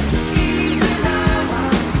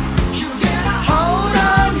 Hold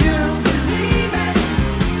on, you believe it.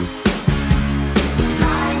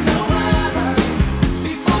 Like no other.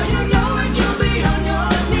 Before you know it, you'll be on your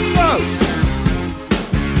knees.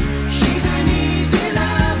 She's an easy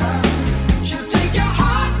lover. She'll take your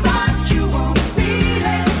heart, but you won't feel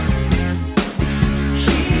it.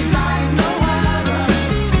 She's like no other,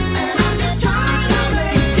 and I'm just trying to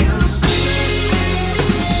make you see.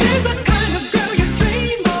 She's the kind of girl you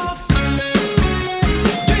dream of.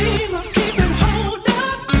 Dream of keeping hold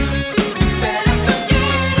of. Better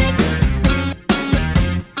forget it.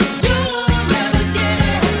 You'll never get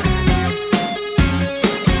it.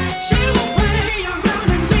 She will play around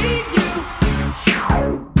and leave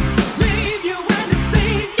you and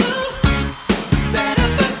deceive you. Better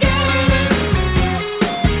forget it.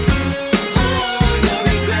 Oh, you'll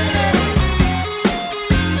regret it.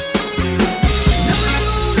 No,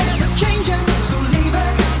 you'll never change it, so leave it.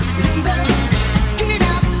 Get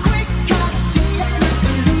up quick, 'cause seeing is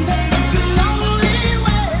believing. It's the only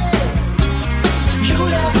way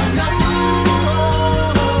you'll ever know.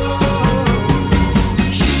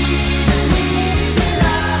 She's an easy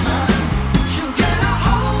lover. She'll get a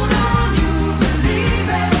hold on you, believe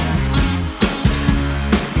it.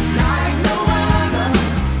 Like no other.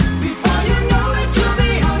 Before you know it, you'll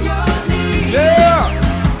be on your knees. Yeah!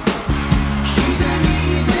 She's an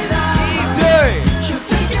easy lover. Easy! She'll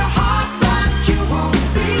take your heart, but you won't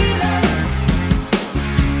feel it.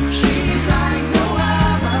 She's like no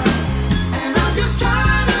other, and I'm just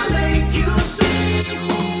trying to make you see.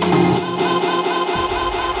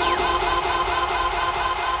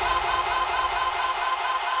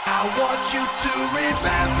 I want you to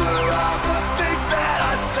remember all the things that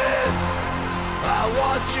I said. I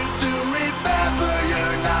want you to remember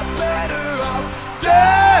you're not better off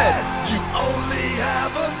dead. You only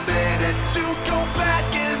have a minute to go back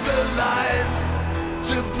in the line,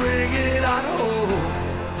 to bring it on home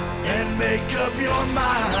and make up your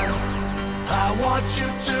mind. I want you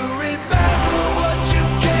to remember what you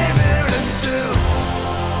came here to do.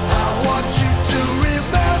 I want you to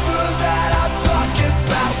remember that I'm talking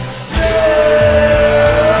about you.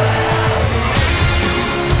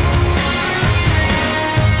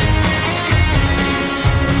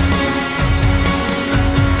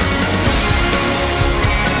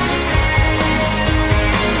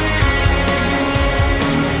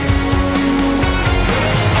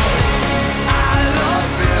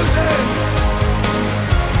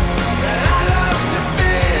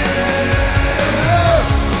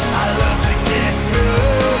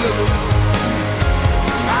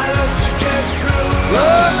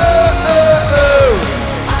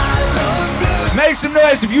 some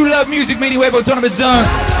noise if you love music, Meaningwave Autonomous Zone.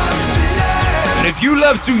 And if you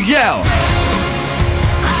love to yell,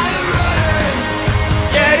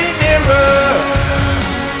 getting nearer.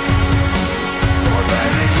 For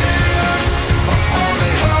many years, the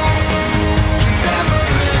only hope you never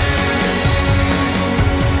end.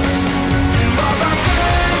 You are my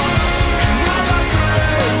friend, you are my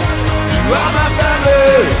friend, You are my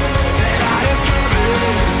family, and I am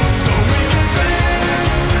coming so we can live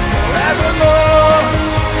forevermore.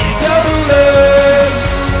 Total love.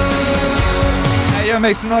 Hey, yo,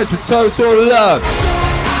 make some noise for Total Love.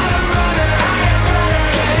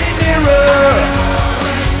 Getting nearer.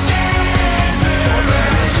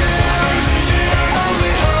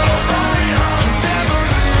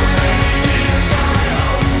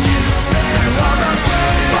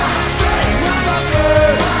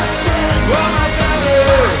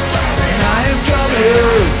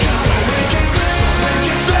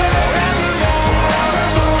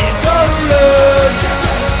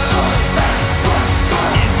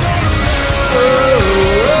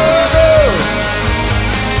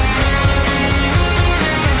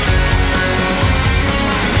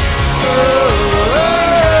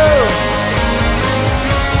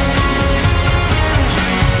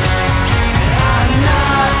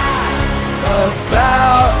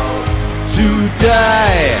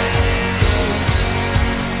 Die.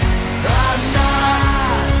 I'm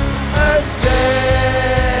not A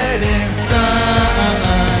setting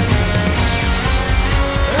sun.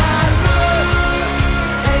 I look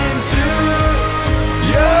Into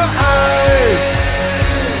your eyes.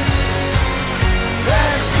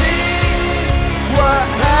 and see What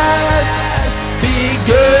has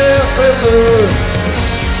begun?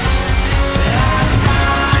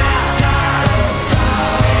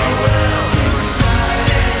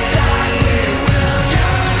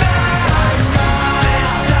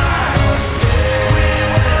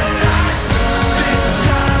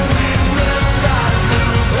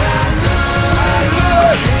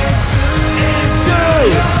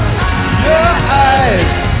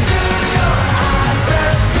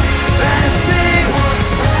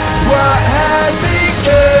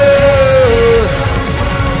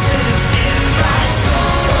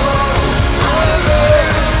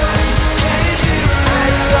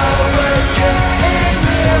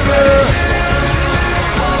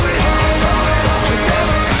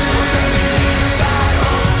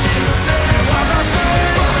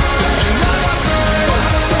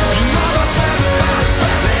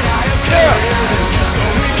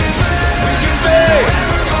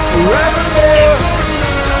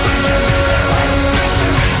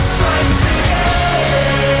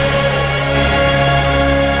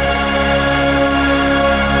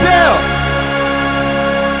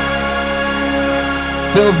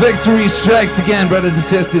 Till victory strikes again, brothers and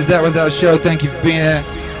sisters. That was our show. Thank you for being here.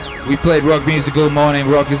 We played rock music all morning.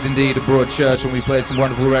 Rock is indeed a broad church, and we played some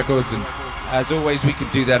wonderful records. And as always, we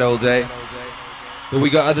could do that all day. But we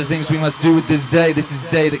got other things we must do with this day. This is the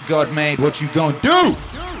day that God made. What you gonna do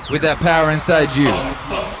with that power inside you?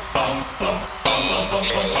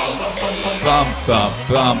 Bum, bum,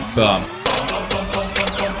 bum, bum.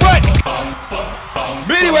 What?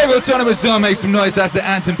 Meaningwave Autonomous Zone, make some noise. That's the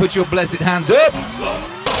anthem. Put your blessed hands up.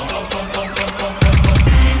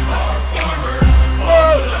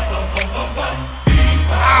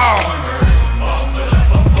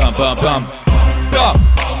 Bum, bum, bum. Bum,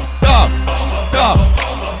 bum, bum,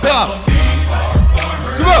 bum.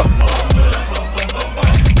 Come on.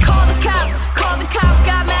 Call the cops,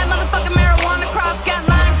 got mad motherfucking marijuana crops, got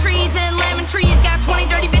lime trees and lemon trees, got 20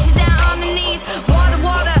 dirty bitches down on the knees. Water,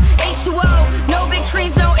 H2O, no big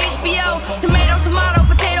screens, no HBO, tomato,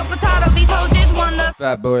 potato, these hoes just won the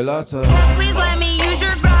Fat Boy Lotto. Please let me use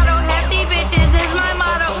your grotto, hefty bitches is my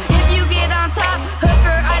motto. If you get on top,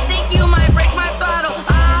 hooker, I think you might break my throttle.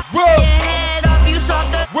 Whoa. Your head off, you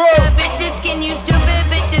soft the Whoa. bitches skin, you stupid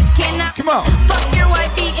bitches cannot. Come on. Fuck your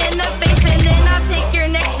wifey in the face and then I'll take your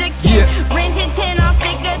next of kin. Yeah. Rent it 10, I'll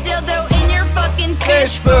stick a dildo in your fucking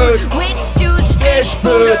Fish food. Which dude's Fish fish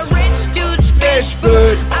food. food? A rich dude's Fish fish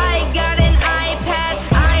food. food. I got an iPad,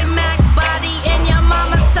 iMac body, and your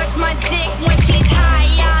mama sucks my dick when she's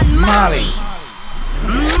high on Molly's.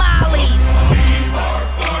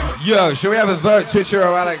 Yo, shall we have a vote? Twitcher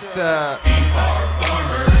or Alex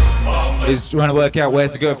is trying to work out where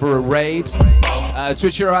to go for a raid.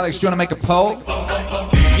 Twitcher or Alex, do you want to make a poll?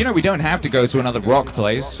 You know, we don't have to go to another rock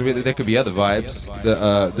place. So there could be other vibes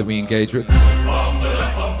that we engage with. We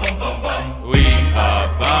are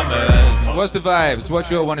farmers. What's the vibes? What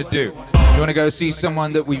you all want to do? You want to go see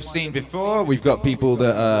someone that we've seen before? We've got people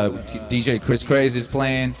that DJ Chris Craze is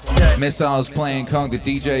playing, Missile's playing, Kong the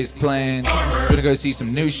DJ's playing. You want to go see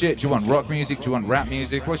some new shit? Do you want rock music? Do you want rap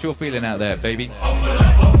music? What's your feeling out there, baby?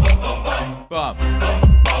 Bum.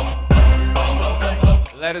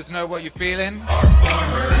 Let us know what you're feeling.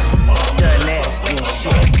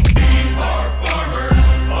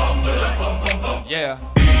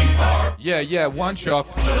 Yeah, One Chop.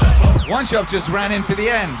 One Chop just ran in for the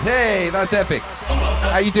end. Hey, that's epic.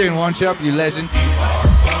 How you doing, One Chop, you legend?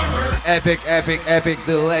 Epic.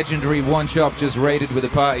 The legendary One Chop just raided with a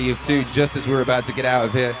party of two just as we're about to get out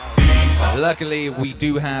of here. Luckily, we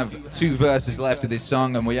do have 2 verses left of this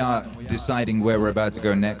song, and we are deciding where we're about to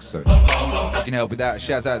go next, so you can help with that.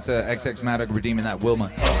 Shout out to XX Maddock redeeming that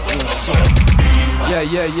Wilma.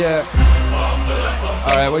 Yeah.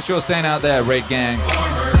 Alright, what you're saying out there, Raid Gang?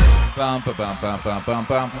 Bum.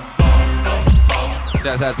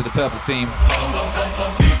 Shout out to the Purple Team.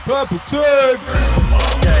 Purple Team!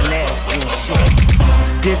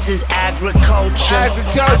 This is agriculture.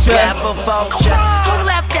 Grab a vulture. Who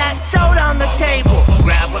left that soda on the table?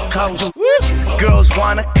 Grab a coach. Girls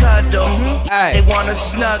wanna cuddle. They wanna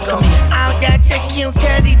snuggle. I'll get the cute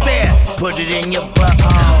teddy bear. Put it in your butt.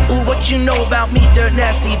 Ooh, what you know about me, dirt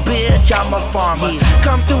nasty bitch? I'm a farmer.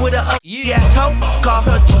 Come through with a yes hoe. Call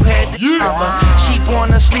her two-headed mama. She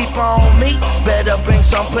wanna sleep on me. Better bring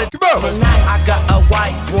some pajamas. I got a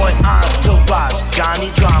white boy entourage.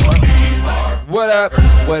 Johnny Drama. What up?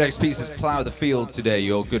 What XP says plow the field today,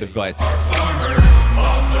 your good advice.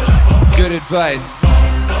 Good advice.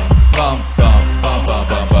 Bum.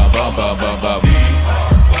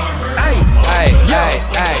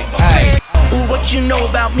 Hey. Ooh, what you know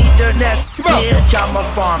about me, dirt nasty bitch? I'm a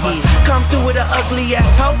farmer. Come through with an ugly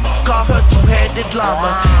ass hoe. Call her two-headed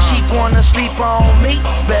llama. She wanna sleep on me.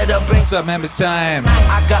 Better bring. What's up, man? It's time.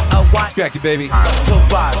 I got a white Scracky, baby.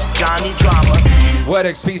 entourage. Johnny Drama. What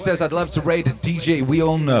XP says I'd love to raid a DJ we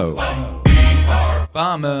all know.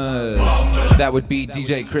 Farmers. That would be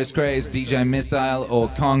DJ Chris Craze, DJ Missile, or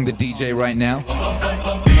Kong the DJ right now.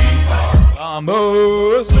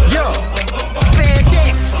 Farmers. Yo,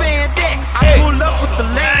 spandex. I pull up with the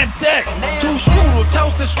land text. 2 strudel,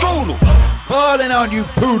 toasted strudel. Balling on you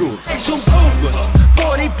poodles. 2 cougars,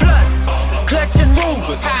 40 plus, clutching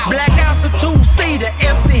Rugers. Black out the 2-seater,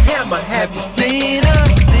 MC Hammer. Have you seen her?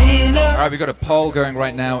 Alright, we got a poll going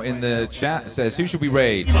right now in the chat. It says, who should we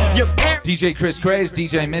raid? DJ Chris Craze,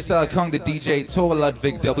 DJ Missile, Kong the DJ, Tor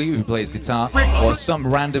Ludwig W, who plays guitar, or some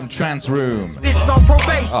random trance room? Bitch on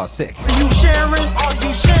probation. Oh, sick. Are you sharing? Are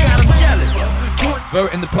you sharing? Got 'em jealous.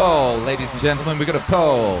 Vote in the poll, ladies and gentlemen. We got a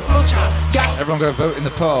poll. Everyone go vote in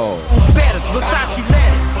the poll. Betters, Versace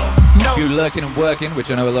lettuce. If you're lurking and working, which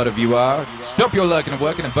I know a lot of you are, stop your lurking and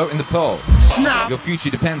working and vote in the poll. Snob. Your future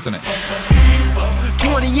depends on it.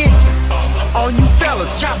 20 inches. All you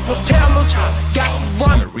fellas, chop tellers. Got I'm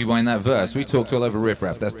one. gonna rewind that verse. We talked all over Riff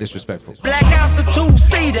Raff. That's disrespectful. Black out the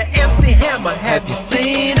 2-seater, MC Hammer. Have you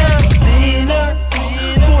seen her?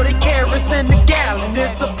 40 carats in the gallon,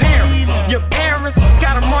 it's apparent. Your parents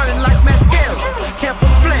got 'em running like mascara.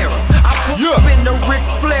 Tempers flaring. I put up in the Ric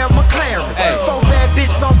Flair McLaren. Hey. 4 bad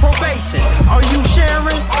bitches on probation. Are you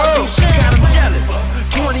sharing? Are you sharing? Got 'em jealous.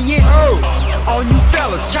 20 inches. All you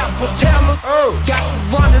fellas, chop tellers. Got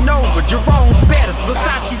you running over. Jerome Bettis,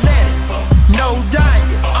 Versace lettuce. No diet.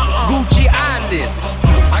 Gucci eyelids.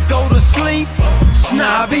 I go to sleep.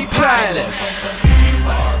 Snobby pilots.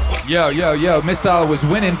 Yo, Missile was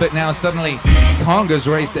winning, but now suddenly Konga's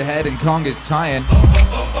raced ahead and Konga's tying.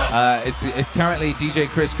 It's currently DJ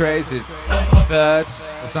Chris Craze is 3rd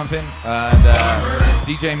or something, and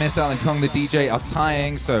DJ Missile and Kong the DJ are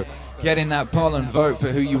tying, so get in that poll and vote for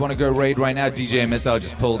who you want to go raid right now. DJ Missile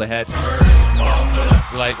just pulled ahead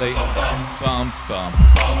slightly. Bum.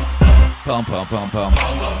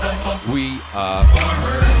 We are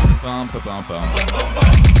bum.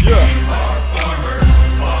 Yeah.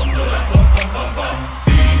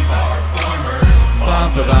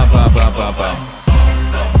 Bum.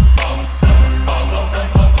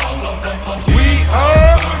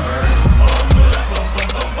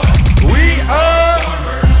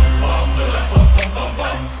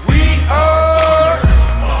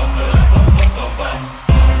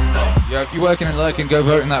 Yo, if you're working and lurking, go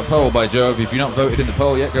vote in that poll, by Jove. If you're not voted in the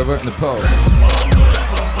poll yet, go vote in the poll.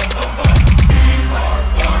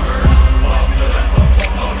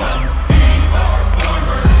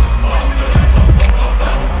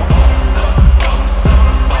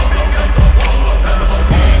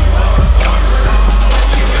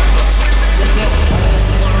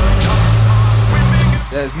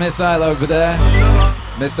 There's Missile over there.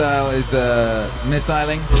 Missile is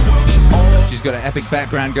missiling. She's got an epic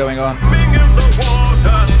background going on.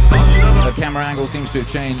 Her camera angle seems to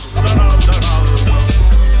have changed.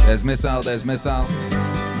 There's Missile, there's Missile.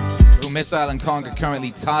 Ooh, Missile and Kong are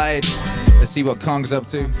currently tied. Let's see what Kong's up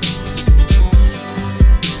to.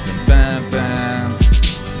 Bam, bam.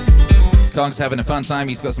 Kong's having a fun time.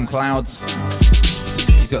 He's got some clouds.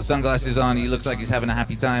 He's got sunglasses on. He looks like he's having a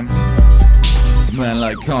happy time. Man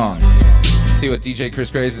like Kong. See what DJ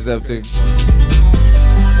Chris Grace is up to.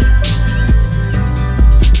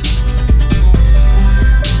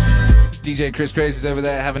 DJ Chris Grace is over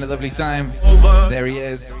there having a lovely time. There he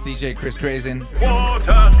is, DJ Chris Grazing.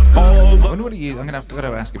 I wonder what he uses. I'm gonna have to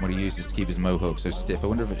ask him what he uses to keep his mohawk so stiff. I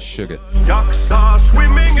wonder if it's sugar. I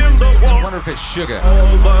wonder if it's sugar.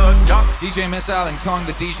 DJ Missile and Kong,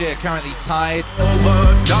 the DJ, are currently tied.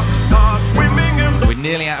 We're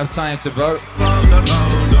nearly out of time to vote.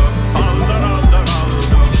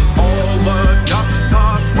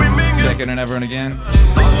 Checking on everyone again.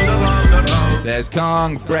 There's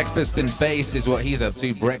Kong. Breakfast and bass is what he's up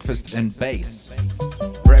to. Breakfast and bass.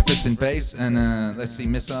 Breakfast and bass. And let's see,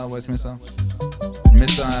 Missile. Where's Missile?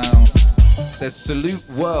 Missile says Salute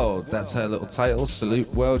World. That's her little title.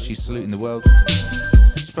 Salute World. She's saluting the world.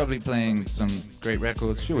 She's probably playing some great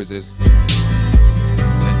records. She always is.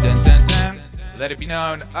 Dun, dun, dun, dun. Let it be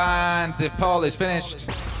known. And the poll is finished.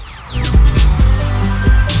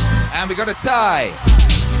 And we got a tie.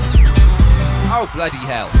 Oh, bloody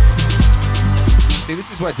hell. See, this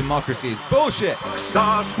is where democracy is bullshit.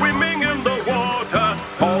 Are swimming in the water.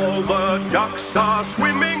 All the ducks are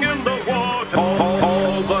swimming in the water.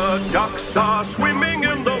 All the ducks are swimming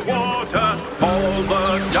in the water. All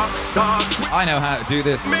the ducks are I know how to do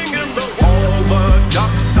this. swimming in the water. All the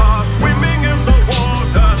ducks are swimming in the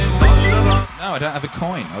water. No, I don't have a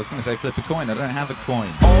coin. I was going to say flip a coin. I don't have a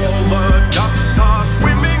coin. All the ducks are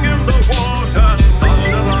swimming in the water.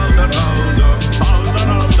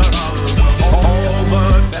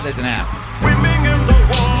 That is an app. Swimming in the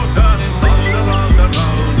water.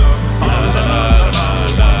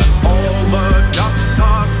 All the ducks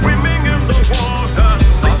are swimming in the water.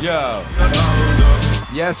 Yo.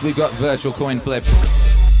 Yes, we've got virtual coin flip.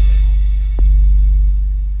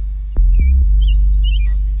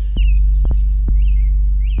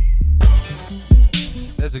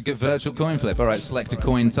 There's a good virtual coin flip. All right, select a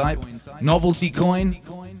coin type. Novelty coin,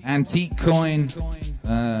 antique coin.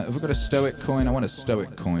 Have we got a stoic coin? I want a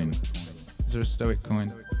stoic coin. Is there a stoic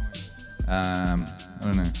coin? I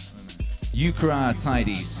don't know. Euchra,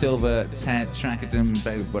 tidy, silver, tracadum,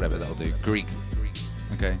 whatever that'll do. Greek.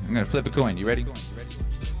 Okay, I'm gonna flip a coin. You ready?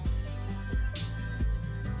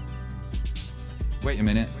 Wait a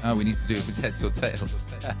minute. Oh, we need to do it with heads or tails.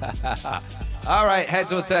 All right,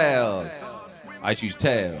 heads or tails. I choose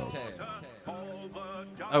tails.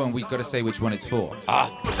 Oh, and we've got to say which one it's for.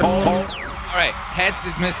 Ah. All right, heads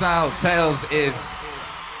is Missile, tails is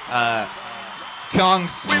Kong.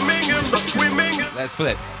 Let's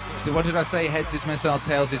flip. So what did I say? Heads is Missile,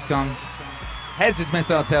 tails is Kong. Heads is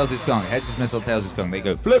Missile, tails is Kong. Heads is Missile, tails is Kong. They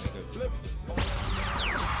go flip.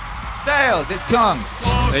 Tails, it's Kong.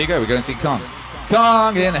 There you go, we're going to see Kong.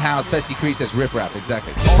 Kong in the house. Festy Cree says riff raff,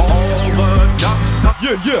 exactly.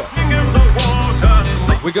 Yeah, yeah.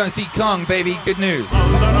 We're going to see Kong, baby. Good news.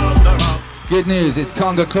 Good news, it's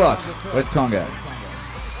Kong o'clock. Where's Kong at?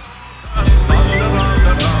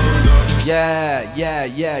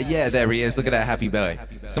 Yeah. There he is. Look at that happy boy.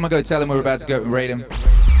 Someone go tell him we're about to go and raid him.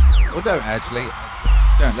 Or don't, actually.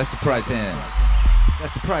 Don't. Let's surprise him.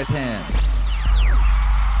 Let's surprise him.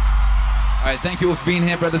 All right, thank you all for being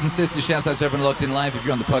here, brothers and sisters. Shouts out to everyone locked in live. If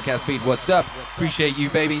you're on the podcast feed, what's up? Appreciate you,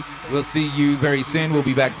 baby. We'll see you very soon. We'll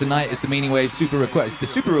be back tonight. It's the Meaningwave Super Request. It's the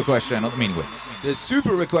Super Request show, not the Meaningwave. The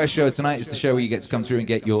Super Request show tonight is the show where you get to come through and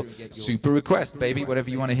get your super request, baby. Whatever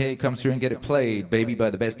you want to hear, come through and get it played, baby, by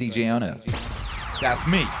the best DJ on earth. That's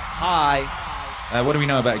me. Hi. What do we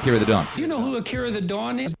know about Akira the Don? Do you know who Akira the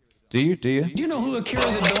Dawn is? Do you? Do you know who Akira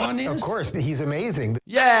the Dawn is? Of course, he's amazing.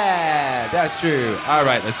 Yeah, that's true. All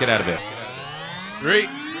right, let's get out of here. 3,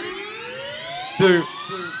 2,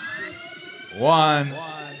 1.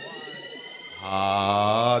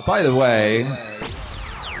 By the way,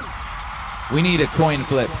 we need a coin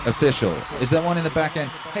flip official. Is there one in the back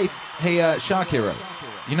end? Hey, Shark Hero,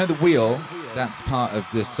 you know the wheel? That's part of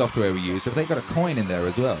the software we use. Have they got a coin in there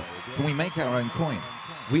as well? Can we make our own coin?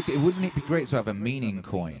 Wouldn't it be great to have a meaning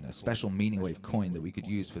coin, a special Meaningwave coin that we could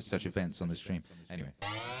use for such events on the stream? Anyway,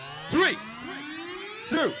 3,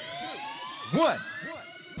 2, 1.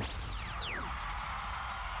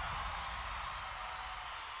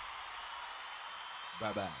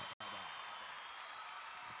 Bye-bye.